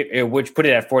it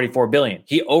at 44 billion.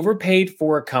 He overpaid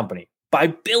for a company by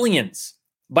billions,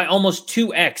 by almost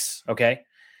 2x. Okay.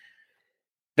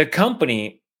 The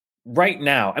company right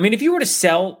now, I mean, if you were to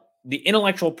sell the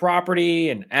intellectual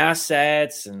property and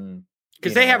assets, and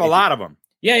because they have a lot of them.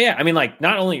 Yeah. I mean, like,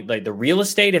 not only like the real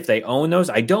estate, if they own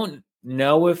those, I don't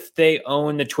know if they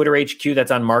own the Twitter HQ that's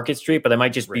on Market Street, but they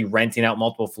might just be renting out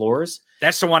multiple floors.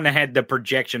 That's the one that had the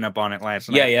projection up on it last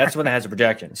night. Yeah, that's the one that has a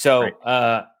projection. So,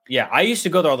 I used to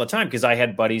go there all the time because I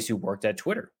had buddies who worked at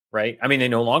Twitter, right? I mean, they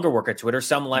no longer work at Twitter.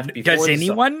 Some left before. Does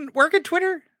anyone work at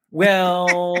Twitter?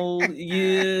 Well,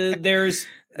 there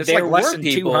less than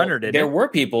 200. There were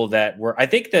people that were, I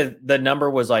think the number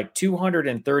was like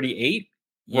 238.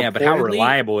 Yeah, but how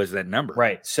reliable is that number?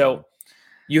 Right. So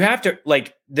you have to,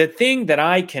 like, the thing that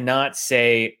I cannot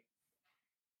say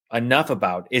enough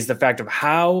about is the fact of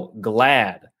how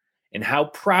glad and how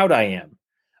proud I am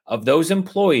of those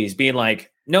employees being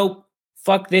like, nope,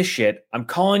 fuck this shit. I'm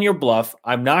calling your bluff.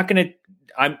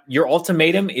 Your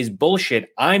ultimatum is bullshit.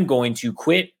 I'm going to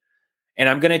quit, and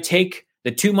I'm going to take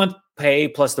the 2-month pay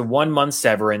plus the 1 month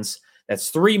severance. That's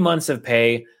 3 months of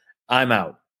pay. I'm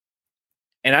out.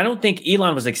 And I don't think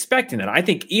Elon was expecting that. I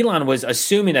think Elon was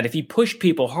assuming that if he pushed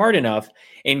people hard enough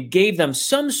and gave them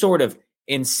some sort of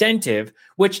incentive,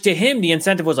 which to him, the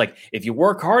incentive was like, if you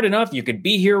work hard enough, you could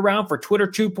be here around for Twitter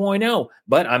 2.0.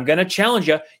 But I'm going to challenge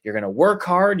you. You're going to work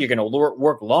hard. You're going to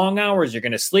work long hours. You're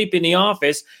going to sleep in the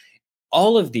office.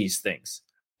 All of these things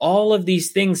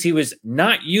he was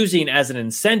not using as an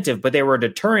incentive, but they were a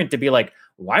deterrent to be like,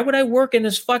 why would I work in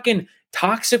this fucking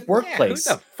toxic workplace?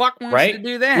 Who the fuck wants to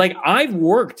do that? Like, I've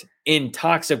worked in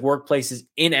toxic workplaces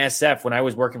in SF when I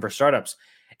was working for startups,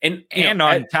 and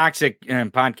on toxic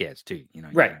podcasts too.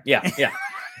 Right? Yeah.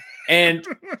 and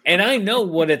I know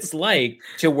what it's like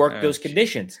to work those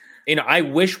conditions. I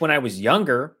wish when I was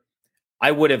younger,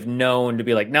 I would have known to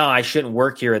be like, no, I shouldn't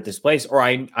work here at this place, or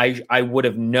I would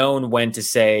have known when to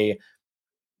say,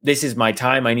 this is my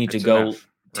time. I need to go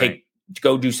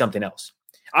go do something else.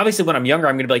 Obviously, when I'm younger,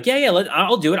 I'm going to be like,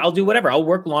 I'll do it. I'll do whatever. I'll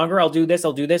work longer. I'll do this.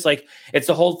 Like, it's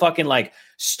the whole fucking like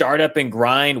startup and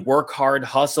grind, work hard,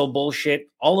 hustle bullshit,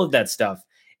 all of that stuff.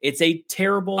 It's a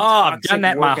terrible. Oh, I've done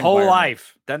that my whole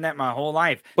life. But that's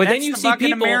then you see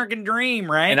people, American dream,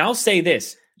 right? And I'll say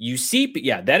this: you see,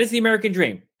 that is the American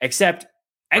dream. Except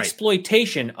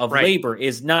exploitation of labor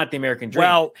is not the American dream.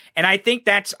 Well, and I think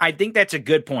that's a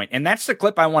good point. And that's the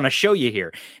clip I want to show you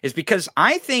here, is because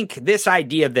I think this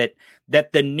idea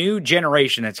that the new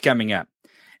generation that's coming up,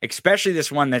 especially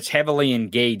this one that's heavily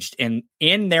engaged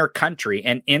in their country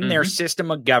and in their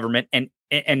system of government,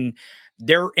 and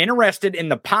they're interested in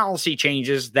the policy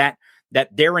changes that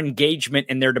their engagement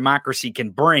in their democracy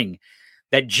can bring,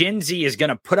 that Gen Z is going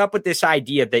to put up with this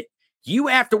idea that you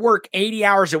have to work 80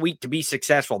 hours a week to be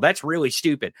successful. That's really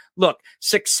stupid. Look,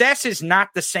 success is not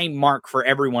the same mark for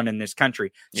everyone in this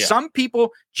country. Yeah. Some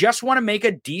people just want to make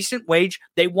a decent wage.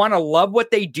 They want to love what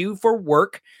they do for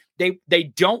work. They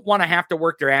don't want to have to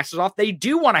work their asses off. They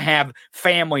do want to have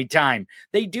family time.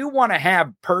 They do want to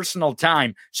have personal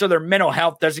time so their mental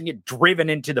health doesn't get driven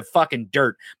into the fucking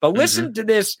dirt. But listen to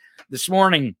this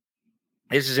morning.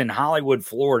 This is in Hollywood,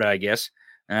 Florida, I guess.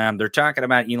 They're talking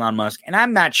about Elon Musk, and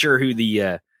I'm not sure who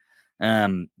the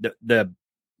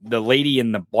lady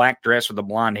in the black dress with the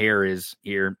blonde hair is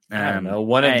here. I don't know.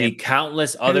 One of the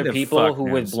countless other people who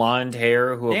with blonde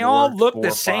hair who they all look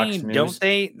the same, don't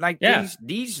they? Like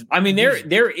these. I mean,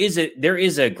 there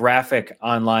is a graphic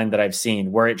online that I've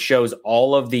seen where it shows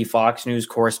all of the Fox News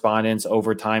correspondents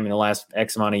over time in the last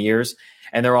X amount of years,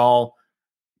 and they're all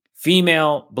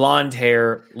female, blonde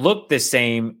hair, look the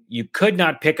same. You could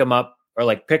not pick them up or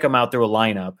like pick them out through a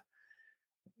lineup.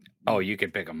 Oh, you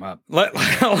could pick them up.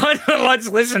 Let's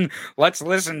listen. Let's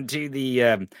listen to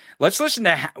the. Let's listen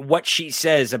to what she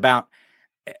says about.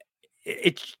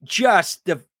 It's just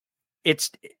the. It's.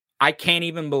 I can't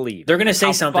even believe they're going to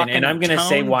say something, and I'm going to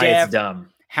say why it's dumb.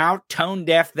 How tone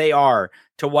deaf they are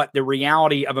to what the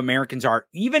reality of Americans are,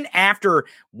 even after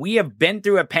we have been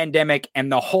through a pandemic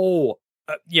and the whole.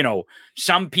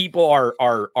 Some people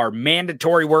are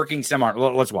mandatory working. Some aren't.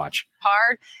 Let's watch.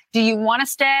 Hard. Do you want to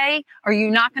stay? Are you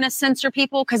not going to censor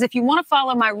people? Because if you want to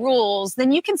follow my rules,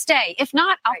 then you can stay. If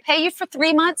not, I'll pay you for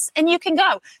 3 months and you can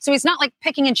go. So he's not like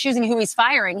picking and choosing who he's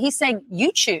firing. He's saying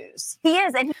you choose. He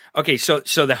is. Okay. So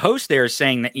the host there is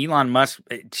saying that Elon Musk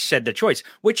said the choice,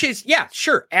 which is, yeah,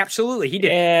 sure. Absolutely. He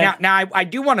did. Yeah. Now I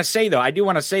do want to say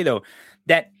though,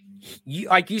 that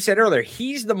like you said earlier,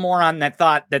 he's the moron that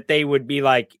thought that they would be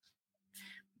like,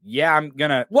 yeah, I'm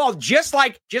gonna. Well, just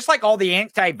like all the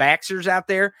anti-vaxxers out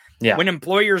there, when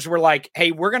employers were like,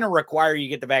 "Hey, we're gonna require you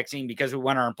get the vaccine because we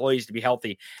want our employees to be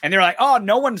healthy," and they're like, "Oh,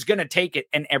 no one's gonna take it,"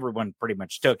 and everyone pretty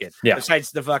much took it,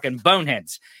 besides the fucking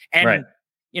boneheads. And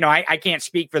I can't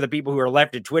speak for the people who are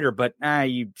left at Twitter, but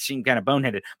you seem kind of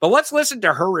boneheaded. But let's listen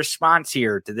to her response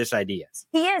here to this idea.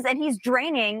 He is, and he's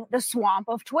draining the swamp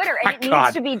of Twitter, and it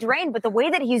needs to be drained. But the way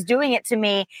that he's doing it to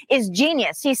me is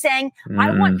genius. He's saying,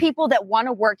 I want people that want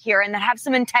to work here and that have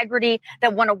some integrity,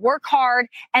 that want to work hard,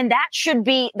 and that should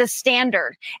be the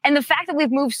standard. And the fact that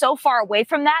we've moved so far away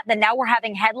from that now we're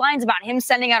having headlines about him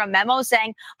sending out a memo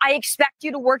saying, I expect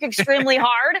you to work extremely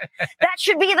hard. That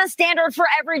should be the standard for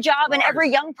every job and every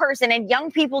young person. And young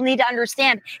people need to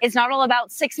understand it's not all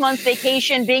about 6 months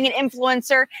vacation, being an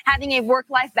influencer, having a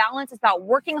work-life balance. It's about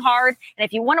working hard. And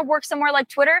if you want to work somewhere like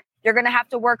Twitter, you're going to have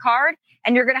to work hard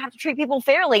and you're going to have to treat people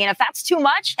fairly. And if that's too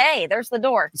much, hey, there's the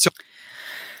door.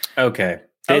 Okay.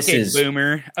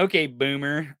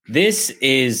 Boomer. This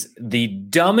is the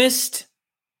dumbest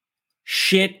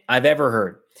shit I've ever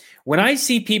heard. When I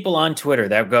see people on Twitter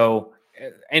that go,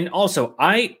 and also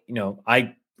I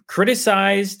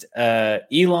criticized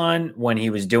Elon when he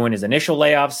was doing his initial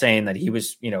layoff, saying that he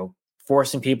was,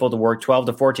 forcing people to work 12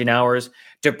 to 14 hours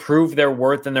to prove their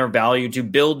worth and their value, to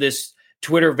build this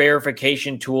Twitter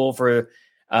verification tool for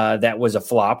that was a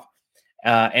flop,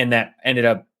 and that ended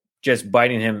up just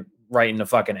biting him right in the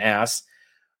fucking ass.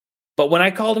 But when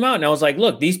I called him out and I was like,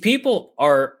 look, these people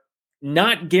are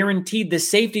not guaranteed the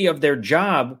safety of their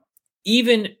job,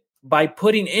 even by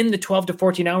putting in the 12 to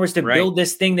 14 hours to build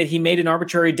this thing that he made an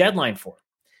arbitrary deadline for.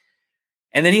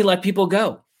 And then he let people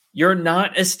go. You're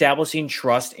not establishing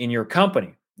trust in your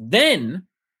company. Then,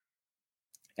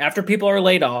 after people are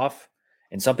laid off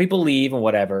and some people leave and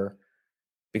whatever,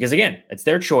 because again, it's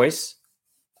their choice.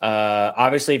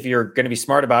 Obviously, if you're going to be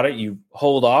smart about it, you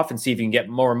hold off and see if you can get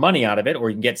more money out of it, or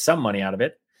you can get some money out of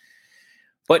it.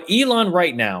 But Elon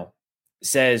right now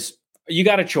says, you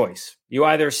got a choice. You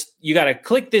got to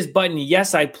click this button.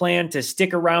 Yes, I plan to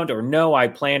stick around, or no, I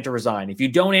plan to resign. If you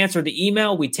don't answer the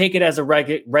email, we take it as a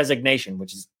resignation,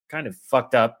 which is kind of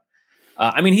fucked up.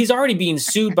 He's already being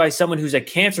sued by someone who's a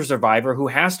cancer survivor who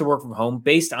has to work from home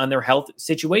based on their health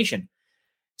situation.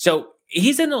 So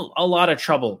he's in a lot of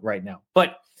trouble right now.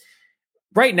 But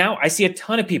right now, I see a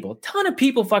ton of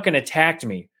people fucking attacked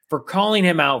me for calling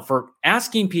him out, for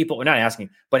asking people, or not asking,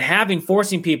 but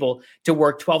forcing people to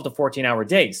work 12 to 14 hour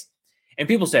days. And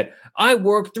people said, I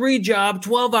work 3 jobs,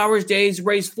 12 hours days,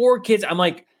 raise 4 kids. I'm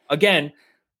like, again,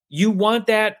 you want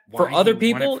that for other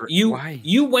people?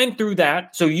 You went through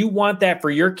that. So you want that for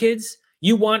your kids?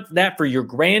 You want that for your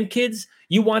grandkids?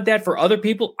 You want that for other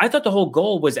people? I thought the whole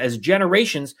goal was, as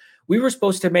generations, we were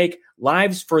supposed to make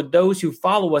lives for those who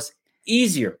follow us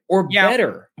easier or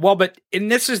better. Well, and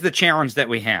this is the challenge that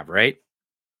we have, right?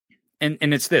 And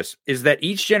it's this, is that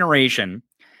each generation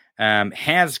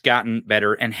has gotten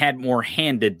better and had more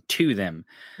handed to them,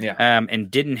 and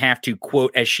didn't have to,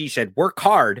 quote, as she said, work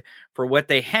hard for what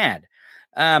they had.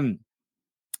 And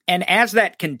as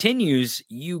that continues,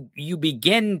 you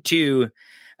begin to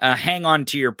hang on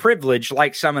to your privilege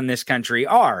like some in this country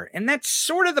are. And that's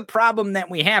sort of the problem that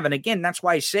we have. And again, that's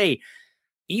why I say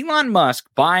Elon Musk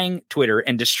buying Twitter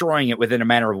and destroying it within a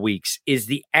matter of weeks is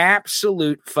the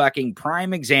absolute fucking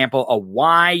prime example of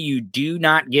why you do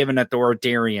not give an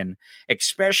authoritarian,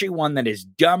 especially one that is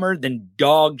dumber than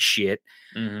dog shit,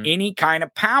 any kind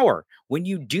of power. When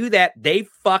you do that, they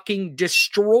fucking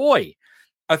destroy.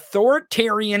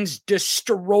 Authoritarians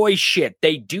destroy shit.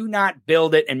 They do not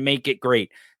build it and make it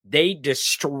great. They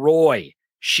destroy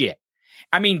shit.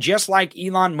 I mean, just like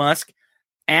Elon Musk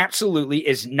absolutely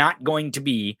is not going to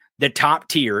be the top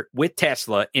tier with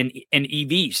Tesla in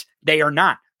EVs. They are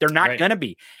not. They're not going to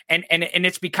be. And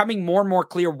it's becoming more and more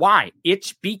clear why.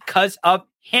 It's because of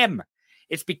him.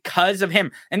 It's because of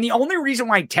him. And the only reason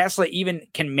why Tesla even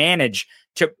can manage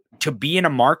to be in a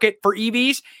market for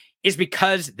EVs is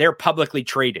because they're publicly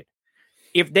traded.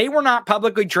 If they were not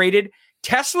publicly traded,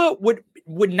 Tesla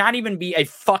would not even be a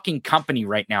fucking company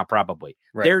right now, probably.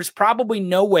 Right. There's probably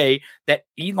no way that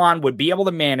Elon would be able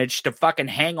to manage to fucking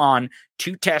hang on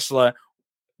to Tesla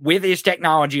with his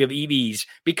technology of EVs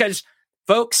because,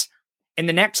 folks, in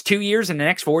the next 2 years, in the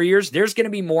next 4 years, there's going to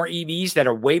be more EVs that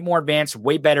are way more advanced,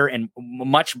 way better, and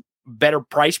much better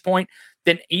price point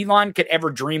than Elon could ever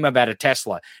dream of at a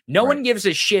Tesla. No one gives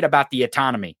a shit about the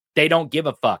autonomy. They don't give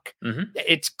a fuck.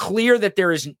 It's clear that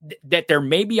there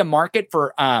may be a market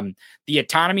for the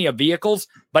autonomy of vehicles,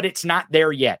 but it's not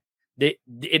there yet. It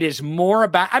is more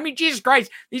about, I mean, Jesus Christ,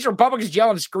 these Republicans yell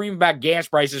and scream about gas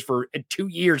prices for 2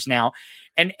 years now.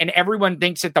 And everyone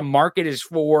thinks that the market is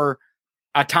for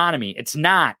autonomy. It's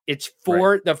not. It's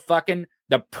for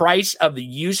the price of the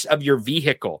use of your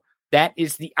vehicle. That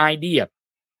is the idea.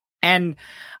 And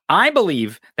I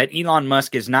believe that Elon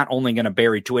Musk is not only going to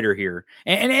bury Twitter here,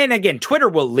 and again, Twitter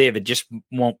will live. It just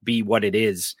won't be what it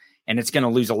is, and it's going to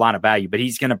lose a lot of value. But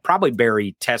he's going to probably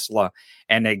bury Tesla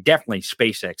and definitely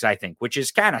SpaceX, I think, which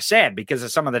is kind of sad because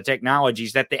of some of the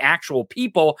technologies that the actual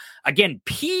people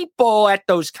at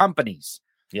those companies,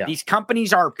 these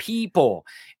companies are people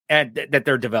that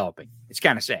they're developing. It's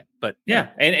kind of sad, but yeah.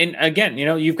 And again,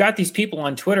 you've got these people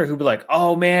on Twitter who be like,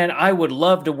 "Oh man, I would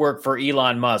love to work for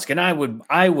Elon Musk, and I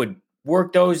would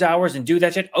work those hours and do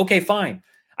that shit." Okay, fine.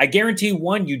 I guarantee,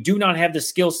 1, you do not have the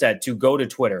skill set to go to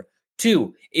Twitter.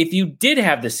 2, if you did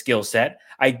have the skill set,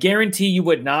 I guarantee you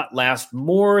would not last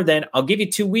more than, I'll give you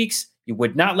 2 weeks. You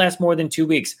would not last more than 2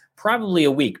 weeks, probably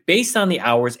a week, based on the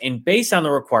hours and based on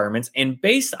the requirements and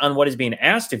based on what is being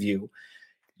asked of you.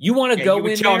 You want to go in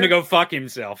there. Tell him to go fuck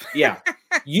himself. Yeah.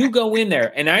 You go in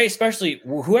there. And I especially,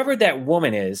 whoever that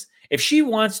woman is, if she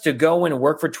wants to go in and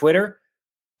work for Twitter,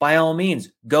 by all means,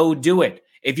 go do it.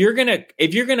 If you're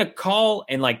gonna call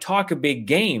and like talk a big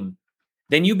game,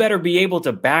 then you better be able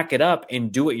to back it up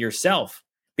and do it yourself.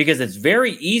 Because it's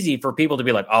very easy for people to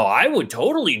be like, "Oh, I would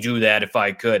totally do that if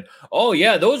I could. Oh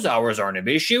yeah, those hours aren't an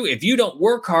issue. If you don't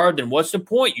work hard, then what's the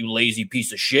point, you lazy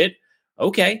piece of shit?"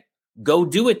 Okay, go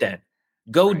do it then.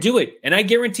 Go do it. And I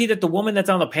guarantee that the woman that's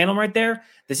on the panel right there,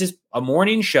 this is a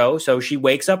morning show. So she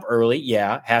wakes up early.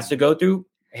 Yeah. Has to go through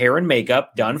hair and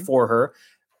makeup done for her.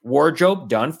 Wardrobe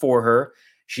done for her.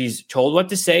 She's told what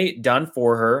to say, done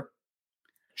for her.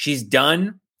 She's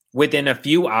done within a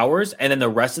few hours. And then the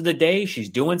rest of the day, she's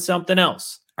doing something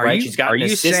else. She's got an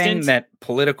assistant. Saying that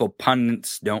political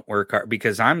pundits don't work hard?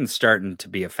 Because I'm starting to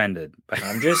be offended.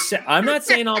 I'm not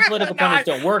saying all political pundits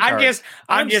don't work hard.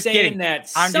 I'm just saying kidding. That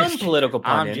some political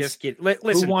pundits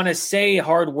who want to say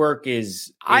hard work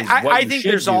is I think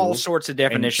there's all sorts of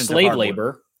definitions of slave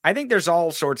labor. I think there's all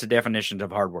sorts of definitions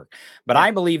of hard work, but I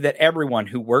believe that everyone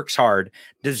who works hard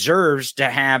deserves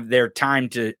to have their time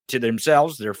to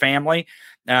themselves, their family,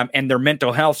 and their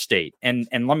mental health state. And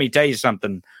let me tell you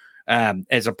something.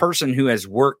 As a person who has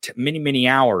worked many, many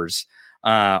hours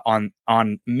on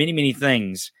many, many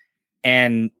things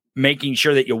and making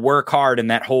sure that you work hard in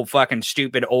that whole fucking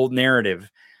stupid old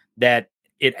narrative that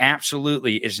it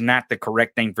absolutely is not the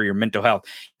correct thing for your mental health.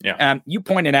 Yeah. You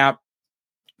pointed out,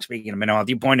 speaking of mental health,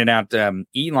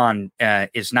 Elon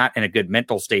is not in a good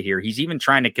mental state here. He's even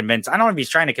trying to convince, I don't know if he's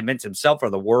trying to convince himself or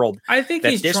the world I think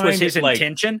that this was his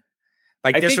intention.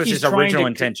 This was his original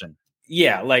intention.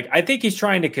 Yeah, I think he's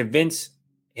trying to convince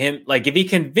him. If he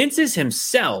convinces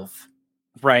himself,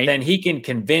 right, then he can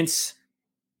convince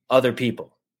other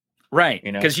people. Right,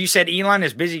 because you said Elon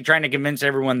is busy trying to convince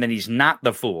everyone that he's not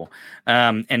the fool.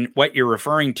 And what you're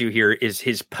referring to here is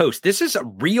his post. This is a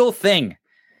real thing.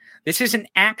 This is an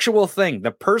actual thing.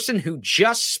 The person who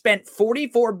just spent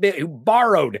who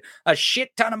borrowed a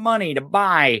shit ton of money to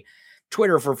buy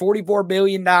Twitter for $44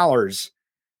 billion,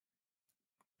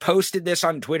 posted this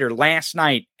on Twitter last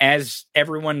night as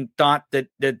everyone thought that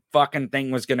the fucking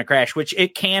thing was going to crash, which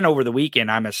it can over the weekend,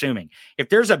 I'm assuming. If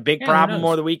there's a big problem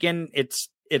over the weekend, it's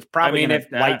probably going to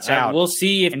lights out. We'll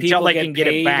see if until they can get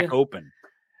it back open.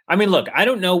 I mean, look, I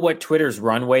don't know what Twitter's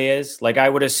runway is. Like, I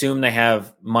would assume they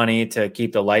have money to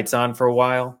keep the lights on for a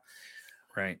while.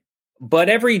 Right. But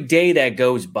every day that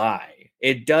goes by,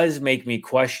 it does make me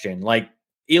question. Like,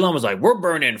 Elon was like, we're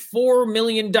burning $4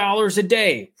 million a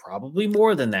day. Probably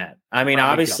more than that. I mean,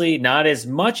 obviously not as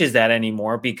much as that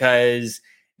anymore because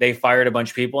they fired a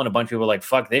bunch of people and a bunch of people were like,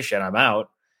 fuck this shit, I'm out.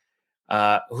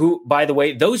 Who, by the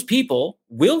way, those people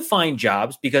will find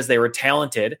jobs because they were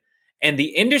talented. And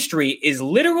the industry is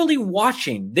literally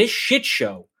watching this shit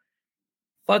show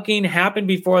fucking happen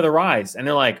before their eyes. And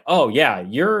they're like, oh, yeah,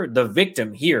 you're the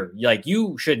victim here. Like,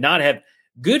 you should not have.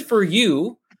 Good for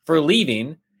you for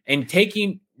leaving and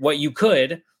taking what you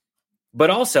could. But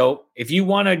also, if you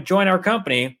want to join our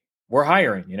company, we're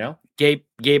hiring, you know? Gabe,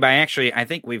 I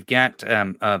think we've got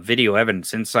video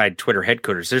evidence inside Twitter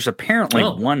headquarters. There's apparently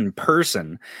one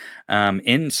person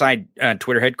inside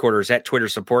Twitter headquarters at Twitter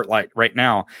support right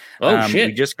now. Shit.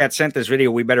 We just got sent this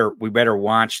video. We better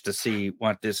watch to see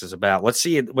what this is about. Let's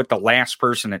see what the last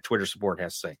person at Twitter support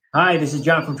has to say. Hi, this is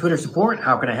John from Twitter support.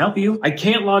 How can I help you? I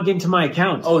can't log into my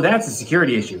account. Oh, that's a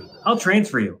security issue. I'll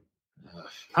transfer you.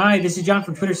 Hi, this is John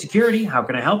from Twitter Security. How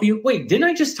can I help you? Wait, didn't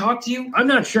I just talk to you? I'm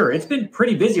not sure. It's been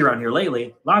pretty busy around here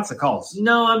lately. Lots of calls.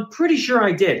 No, I'm pretty sure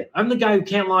I did. I'm the guy who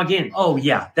can't log in. Oh,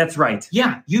 yeah, that's right.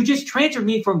 Yeah, you just transferred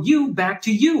me from you back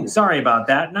to you. Sorry about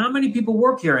that. Not many people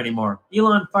work here anymore.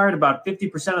 Elon fired about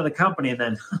 50% of the company and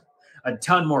then a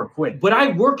ton more quit. But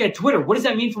I work at Twitter. What does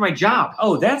that mean for my job?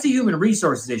 Oh, that's a human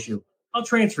resources issue. I'll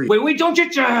transfer you. Wait, don't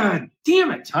you, John?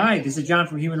 Damn it. Hi, this is John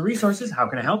from Human Resources. How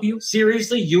can I help you?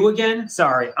 Seriously, you again?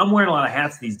 Sorry, I'm wearing a lot of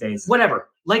hats these days. Whatever.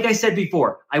 Like I said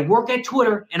before, I work at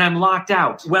Twitter and I'm locked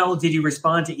out. Well, did you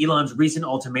respond to Elon's recent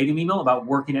ultimatum email about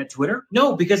working at Twitter?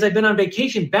 No, because I've been on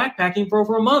vacation backpacking for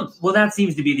over a month. Well, that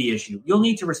seems to be the issue. You'll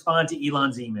need to respond to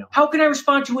Elon's email. How can I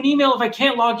respond to an email if I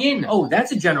can't log in? Oh,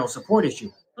 that's a general support issue.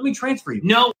 Let me transfer you.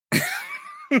 No.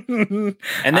 And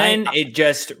then it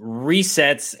just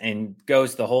resets and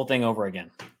goes the whole thing over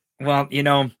again. Well, you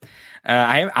know,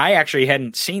 I actually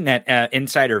hadn't seen that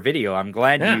insider video. I'm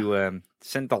glad you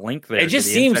sent the link there. It just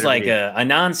seems like a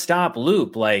nonstop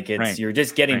loop. Like you're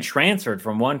just getting transferred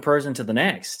from one person to the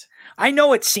next. I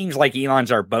know it seems like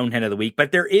Elon's our bonehead of the week,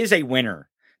 but there is a winner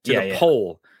to the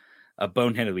poll of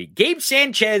bonehead of the week. Gabe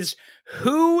Sanchez,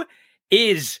 who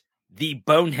is the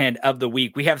bonehead of the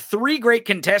week? We have three great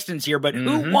contestants here, but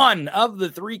who won of the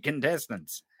three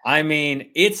contestants? I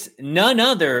mean, it's none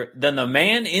other than the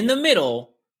man in the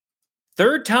middle,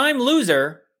 third-time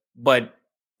loser, but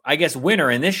I guess winner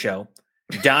in this show,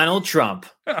 Donald Trump.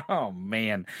 Oh,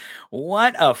 man.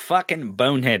 What a fucking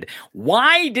bonehead.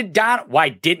 Why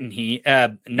didn't he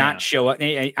not show up?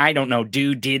 I don't know.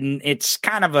 Dude didn't. It's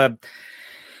kind of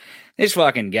this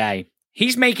fucking guy.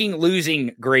 He's making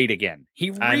losing great again.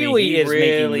 He really is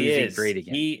making losing great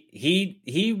again. He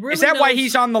really is that why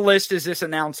he's on the list? Is this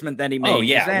announcement that he made? Oh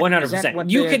yeah,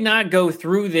 100%. You could not go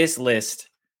through this list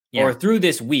or through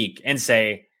this week and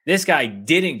say this guy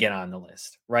didn't get on the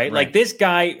list, right? Like this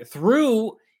guy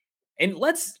threw, and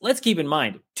let's keep in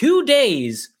mind 2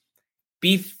 days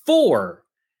before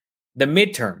the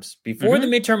midterms, before the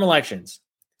midterm elections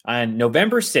on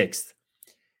November 6th,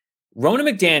 Ronna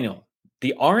McDaniel,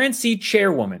 the RNC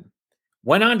chairwoman,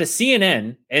 went on to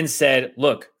CNN and said,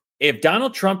 look, if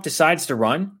Donald Trump decides to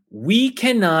run, we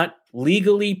cannot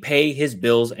legally pay his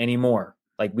bills anymore.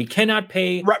 Like, we cannot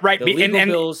pay the legal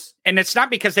bills. And it's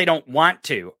not because they don't want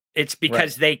to. It's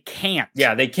because they can't.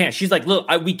 Yeah, they can't. She's like, look,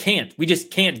 we can't. We just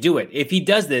can't do it. If he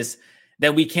does this,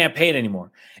 then we can't pay it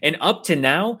anymore. And up to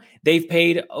now, they've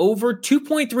paid over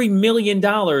 $2.3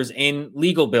 million in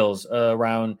legal bills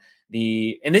around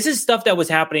and this is stuff that was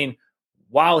happening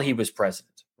while he was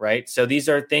president, right? So these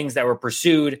are things that were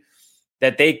pursued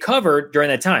that they covered during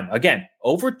that time. Again,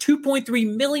 over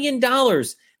 $2.3 million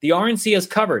the RNC has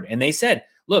covered. And they said,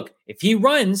 look, if he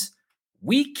runs,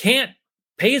 we can't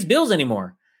pay his bills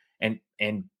anymore.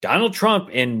 And Donald Trump,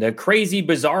 in the crazy,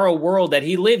 bizarro world that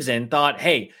he lives in, thought,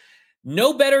 hey,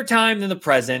 no better time than the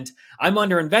present. I'm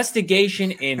under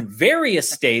investigation in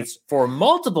various states for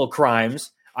multiple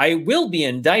crimes. I will be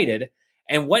indicted.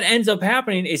 And what ends up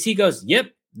happening is he goes,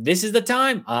 yep, this is the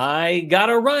time. I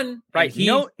gotta run. Right.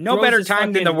 No better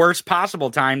time than the worst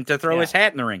possible time to throw his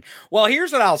hat in the ring. Well,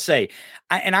 here's what I'll say.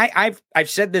 I've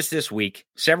said this week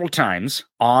several times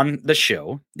on the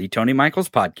show, the Tony Michaels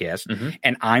podcast,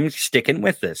 and I'm sticking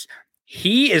with this.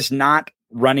 He is not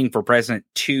running for president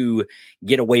to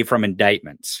get away from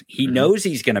indictments. He knows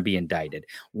he's going to be indicted.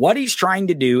 What he's trying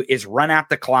to do is run out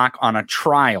the clock on a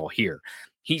trial here.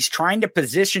 He's trying to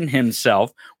position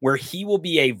himself where he will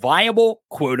be a viable,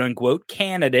 quote unquote,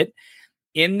 candidate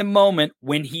in the moment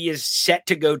when he is set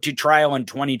to go to trial in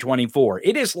 2024.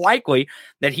 It is likely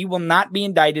that he will not be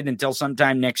indicted until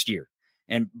sometime next year,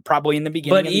 and probably in the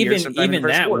beginning. But even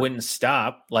that wouldn't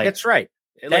stop. Like, that's right.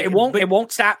 Like, it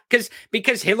won't stop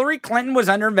because Hillary Clinton was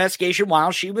under investigation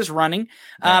while she was running,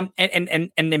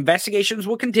 and investigations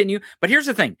will continue. But here's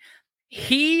the thing: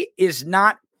 he is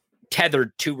not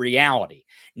tethered to reality.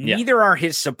 Neither are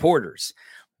his supporters.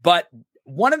 But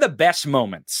one of the best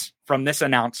moments from this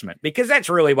announcement, because that's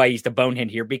really why he's the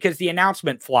bonehead here, because the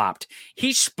announcement flopped.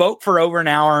 He spoke for over an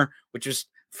hour, which was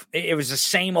the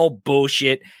same old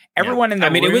bullshit. Everyone in the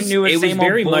room knew it was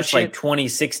very much like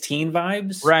 2016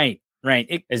 vibes, right?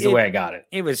 Right. Is the way I got it.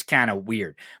 It was kind of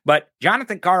weird. But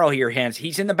Jonathan Karl here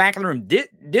he's in the back of the room.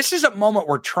 This is a moment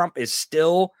where Trump is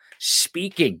still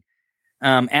speaking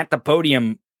at the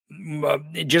podium,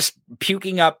 just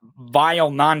puking up vile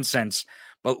nonsense.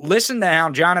 But listen to how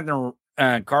Jonathan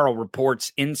Karl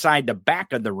reports inside the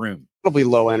back of the room. Probably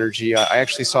low energy. I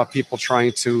actually saw people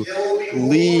trying to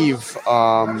leave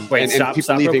and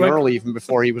people leaving early even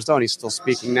before he was done. He's still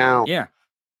speaking now. Yeah.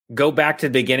 Go back to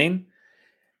the beginning.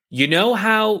 You know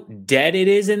how dead it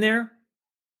is in there?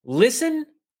 Listen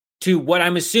to what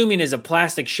I'm assuming is a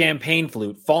plastic champagne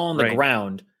flute fall on the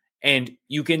ground, and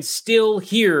you can still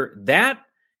hear that,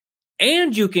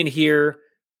 and you can hear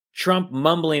Trump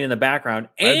mumbling in the background,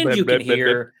 and you can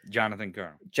hear Jonathan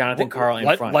Karl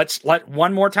in front. Let's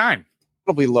one more time.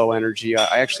 Probably low energy.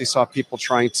 I actually saw people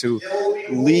trying to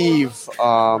leave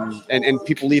and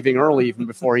people leaving early even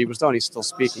before he was done. He's still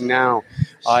speaking now.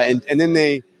 And then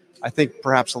they, I think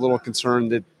perhaps a little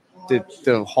concerned that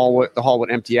the hall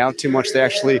would empty out too much. They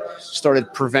actually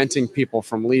started preventing people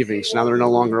from leaving. So now they're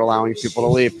no longer allowing people to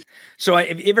leave. So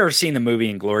have you ever seen the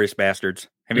movie Inglourious Bastards?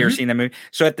 Have you ever seen that movie?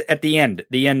 So at the end,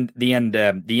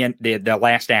 the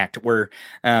last act where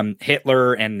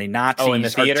Hitler and the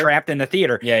Nazis are trapped in the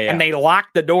theater, and they lock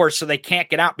the door so they can't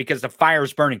get out because the fire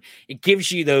is burning. It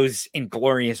gives you those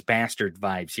Inglourious Bastard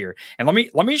vibes here. And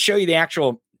let me show you the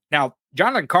actual. Now,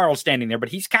 Jonathan Karl's standing there, but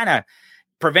he's kind of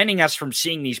preventing us from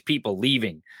seeing these people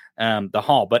leaving the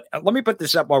hall. But let me put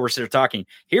this up while we're still talking.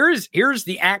 Here's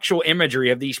the actual imagery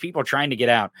of these people trying to get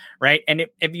out, right? And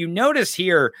if you notice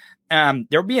here,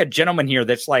 there'll be a gentleman here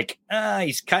that's like,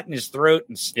 he's cutting his throat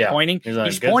and pointing.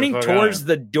 He's pointing towards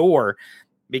the door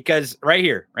because right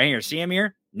here, see him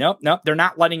here? Nope. They're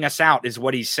not letting us out is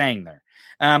what he's saying there.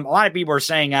 A lot of people are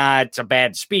saying, it's a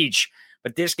bad speech,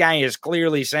 but this guy is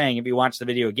clearly saying, if you watch the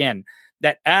video again,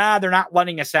 that, they're not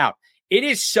letting us out. It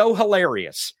is so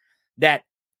hilarious that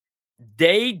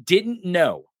they didn't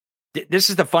know. This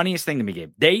is the funniest thing to me,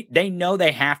 Gabe. They know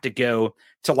they have to go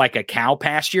to like a cow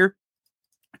pasture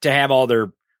to have all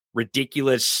their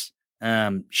ridiculous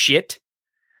shit,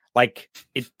 like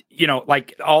it,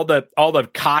 like all the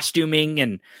costuming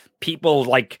and people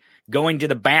like going to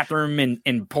the bathroom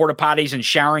in porta potties and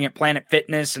showering at Planet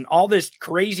Fitness and all this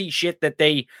crazy shit that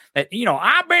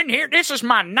I've been here. This is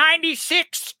my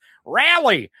 96th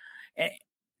rally.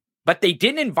 But they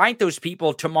didn't invite those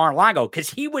people to Mar-a-Lago because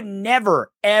he would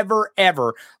never, ever,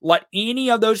 ever let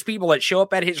any of those people that show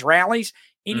up at his rallies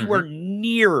anywhere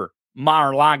near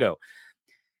Mar-a-Lago.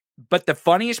 But the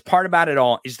funniest part about it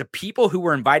all is the people who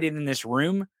were invited in this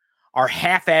room are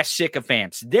half-ass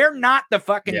sycophants. They're not the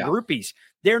fucking groupies.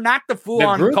 They're not the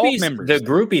full-on cult members. The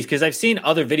groupies, because I've seen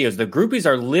other videos, the groupies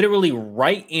are literally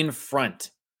right in front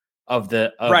of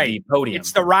the podium.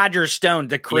 It's the Roger Stone,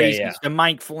 the crazies, the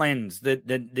Mike Flynn's,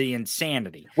 the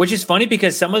insanity. Which is funny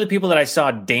because some of the people that I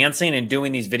saw dancing and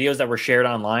doing these videos that were shared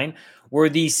online were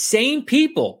the same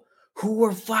people who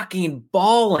were fucking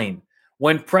bawling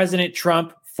when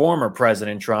former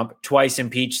President Trump, twice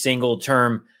impeached, single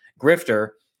term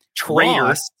grifter,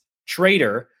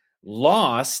 traitor,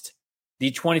 lost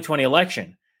the 2020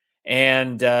 election.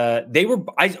 And they were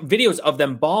videos of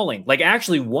them bawling. Like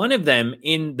actually one of them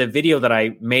in the video that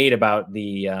I made about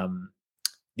the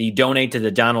donate to the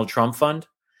Donald Trump fund.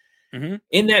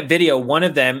 In that video, one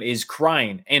of them is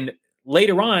crying. And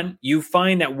later on, you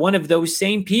find that one of those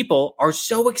same people are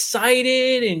so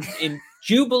excited and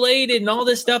jubilated and all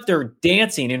this stuff. They're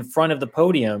dancing in front of the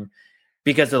podium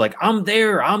because they're like, I'm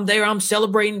there. I'm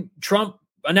celebrating Trump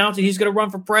announcing he's going to run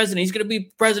for president. He's going to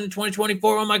be president in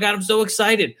 2024. Oh my God, I'm so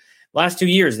excited. Last 2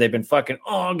 years, they've been fucking,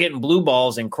 getting blue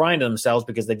balls and crying to themselves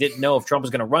because they didn't know if Trump was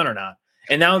going to run or not.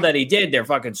 And now that he did, they're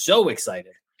fucking so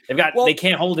excited. They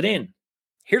can't hold it in.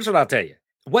 Here's what I'll tell you.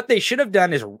 what they should have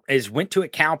done is went to a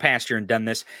cow pasture and done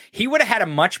this. He would have had a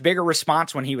much bigger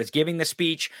response when he was giving the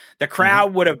speech. The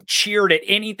crowd would have cheered at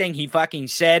anything he fucking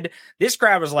said. This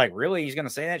crowd was like, really? He's going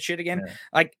to say that shit again? Yeah.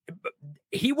 Like,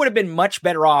 he would have been much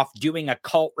better off doing a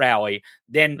cult rally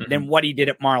than what he did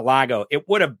at Mar-a-Lago. It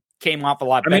would have came off a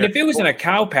lot better. I mean, if it was in a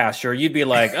cow pasture, you'd be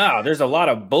like, oh, there's a lot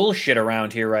of bullshit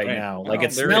around here right now. Like,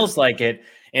 it smells like it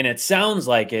and it sounds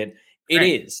like it. It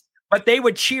is. But they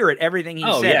would cheer at everything he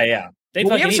said. Yeah, yeah.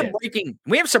 Well,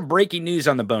 we have some breaking news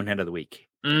on the Bonehead of the Week.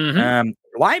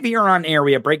 Live here on air,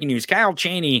 we have breaking news. Kyle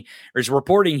Cheney is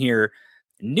reporting here.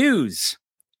 News.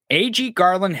 A.G.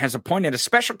 Garland has appointed a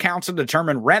special counsel to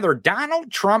determine whether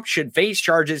Donald Trump should face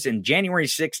charges in January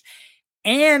 6th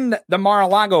and the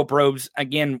Mar-a-Lago probes,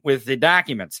 again, with the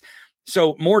documents.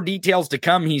 So more details to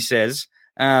come, he says,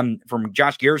 from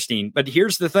Josh Gerstein. But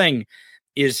here's the thing,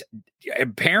 is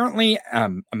apparently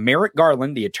Merrick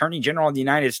Garland, the Attorney General of the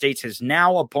United States, has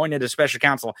now appointed a special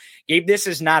counsel. Gabe, this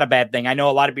is not a bad thing. I know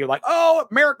a lot of people are like, oh,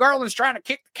 Merrick Garland's trying to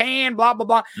kick the can, blah, blah,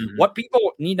 blah. What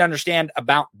people need to understand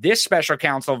about this special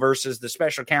counsel versus the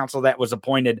special counsel that was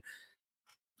appointed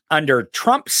under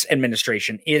Trump's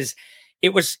administration is it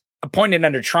was appointed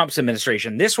under Trump's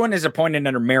administration. This one is appointed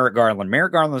under Merrick Garland.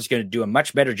 Merrick Garland is going to do a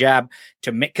much better job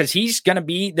to make, because he's going to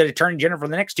be the Attorney General for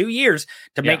the next 2 years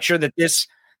to make sure that this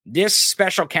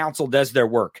special counsel does their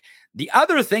work. The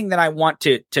other thing that I want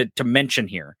to mention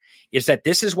here is that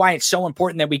this is why it's so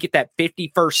important that we get that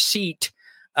 51st seat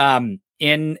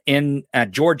in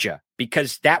Georgia,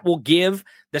 because that will give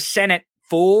the Senate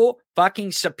full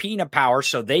fucking subpoena power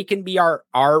so they can be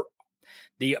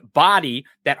the body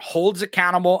that holds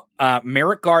accountable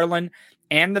Merrick Garland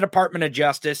and the Department of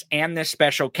Justice and this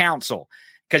special counsel.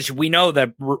 Because we know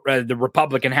that the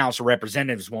Republican House of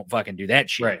Representatives won't fucking do that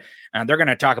shit. Right. They're going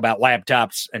to talk about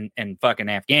laptops and fucking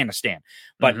Afghanistan.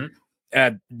 But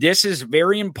this is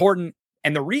very important.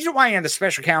 And the reason why the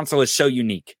special counsel is so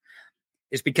unique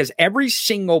is because every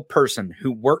single person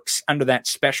who works under that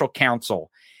special counsel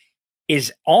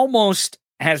is almost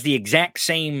has the exact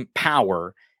same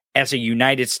power as a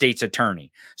United States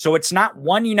attorney. So it's not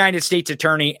one United States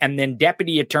attorney and then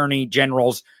deputy attorney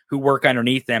generals who work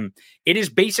underneath them. It is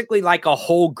basically like a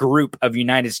whole group of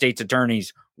United States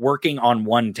attorneys working on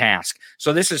one task.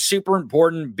 So this is super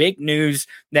important. Big news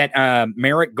that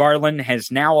Merrick Garland has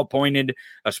now appointed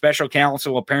a special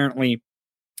counsel, apparently,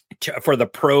 for the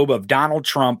probe of Donald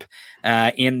Trump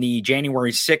in the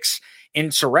January 6th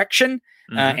insurrection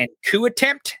and coup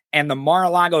attempt and the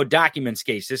Mar-a-Lago documents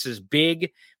case. This is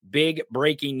big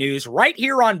breaking news right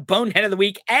here on Bonehead of the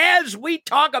Week as we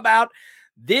talk about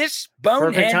this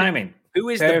bonehead. Perfect timing. Who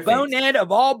is the bonehead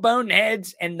of all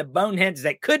boneheads and the boneheads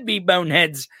that could be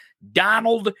boneheads,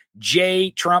 Donald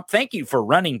J. Trump. Thank you for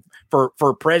running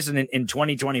for president in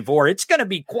 2024. It's going to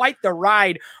be quite the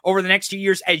ride over the next 2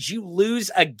 years as you lose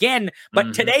again.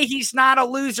 But today he's not a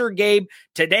loser, Gabe.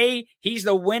 Today he's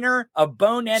the winner of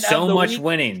Bonehead of the Week. So much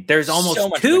winning. There's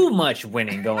almost too much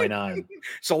winning going on.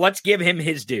 So let's give him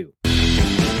his due.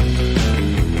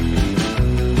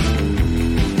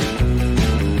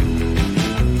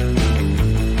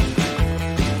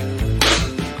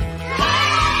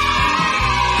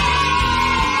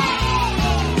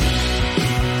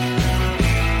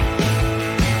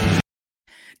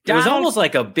 It was almost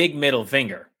like a big middle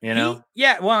finger, you know?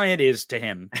 Well, it is to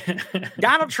him.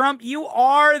 Donald Trump, you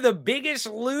are the biggest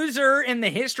loser in the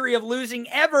history of losing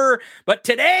ever. But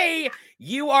today,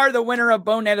 you are the winner of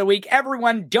Bonehead of the Week.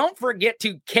 Everyone, don't forget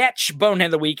to catch Bonehead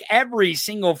of the Week every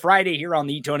single Friday here on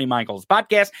the Tony Michaels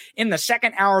podcast in the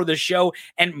second hour of the show.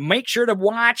 And make sure to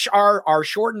watch our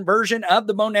shortened version of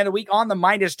the Bonehead of the Week on the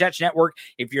Midas Touch Network.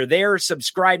 If you're there,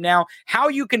 subscribe now. How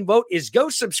you can vote is go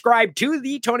subscribe to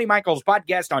the Tony Michaels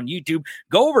podcast on YouTube.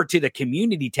 Go over to the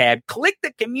community tab. Click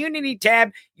the community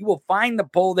tab. You will find the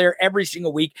poll there every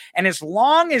single week. And as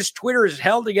long as Twitter is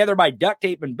held together by duct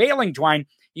tape and baling twine,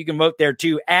 you can vote there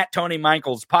too at Tony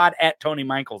Michaels Pod, at Tony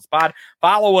Michaels Pod.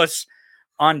 Follow us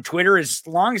on Twitter as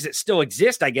long as it still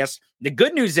exists, I guess. The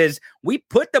good news is we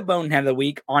put the Bonehead of the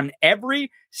Week on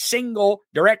every single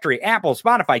directory, Apple,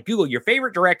 Spotify, Google, your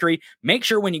favorite directory. Make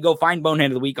sure when you go find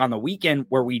Bonehead of the Week on the weekend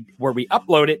where we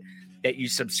upload it, that you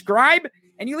subscribe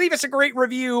and you leave us a great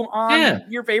review on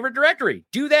your favorite directory.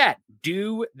 Do that.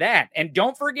 And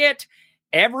don't forget,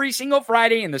 every single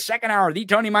Friday in the second hour of the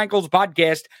Tony Michaels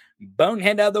podcast,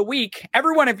 Bonehead of the Week.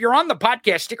 Everyone, if you're on the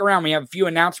podcast, stick around. We have a few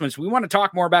announcements. We want to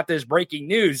talk more about this breaking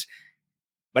news.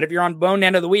 But if you're on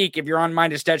Bonehead of the Week, if you're on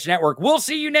Midas Touch Network, we'll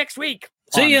see you next week.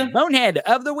 See ya. Bonehead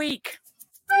of the Week.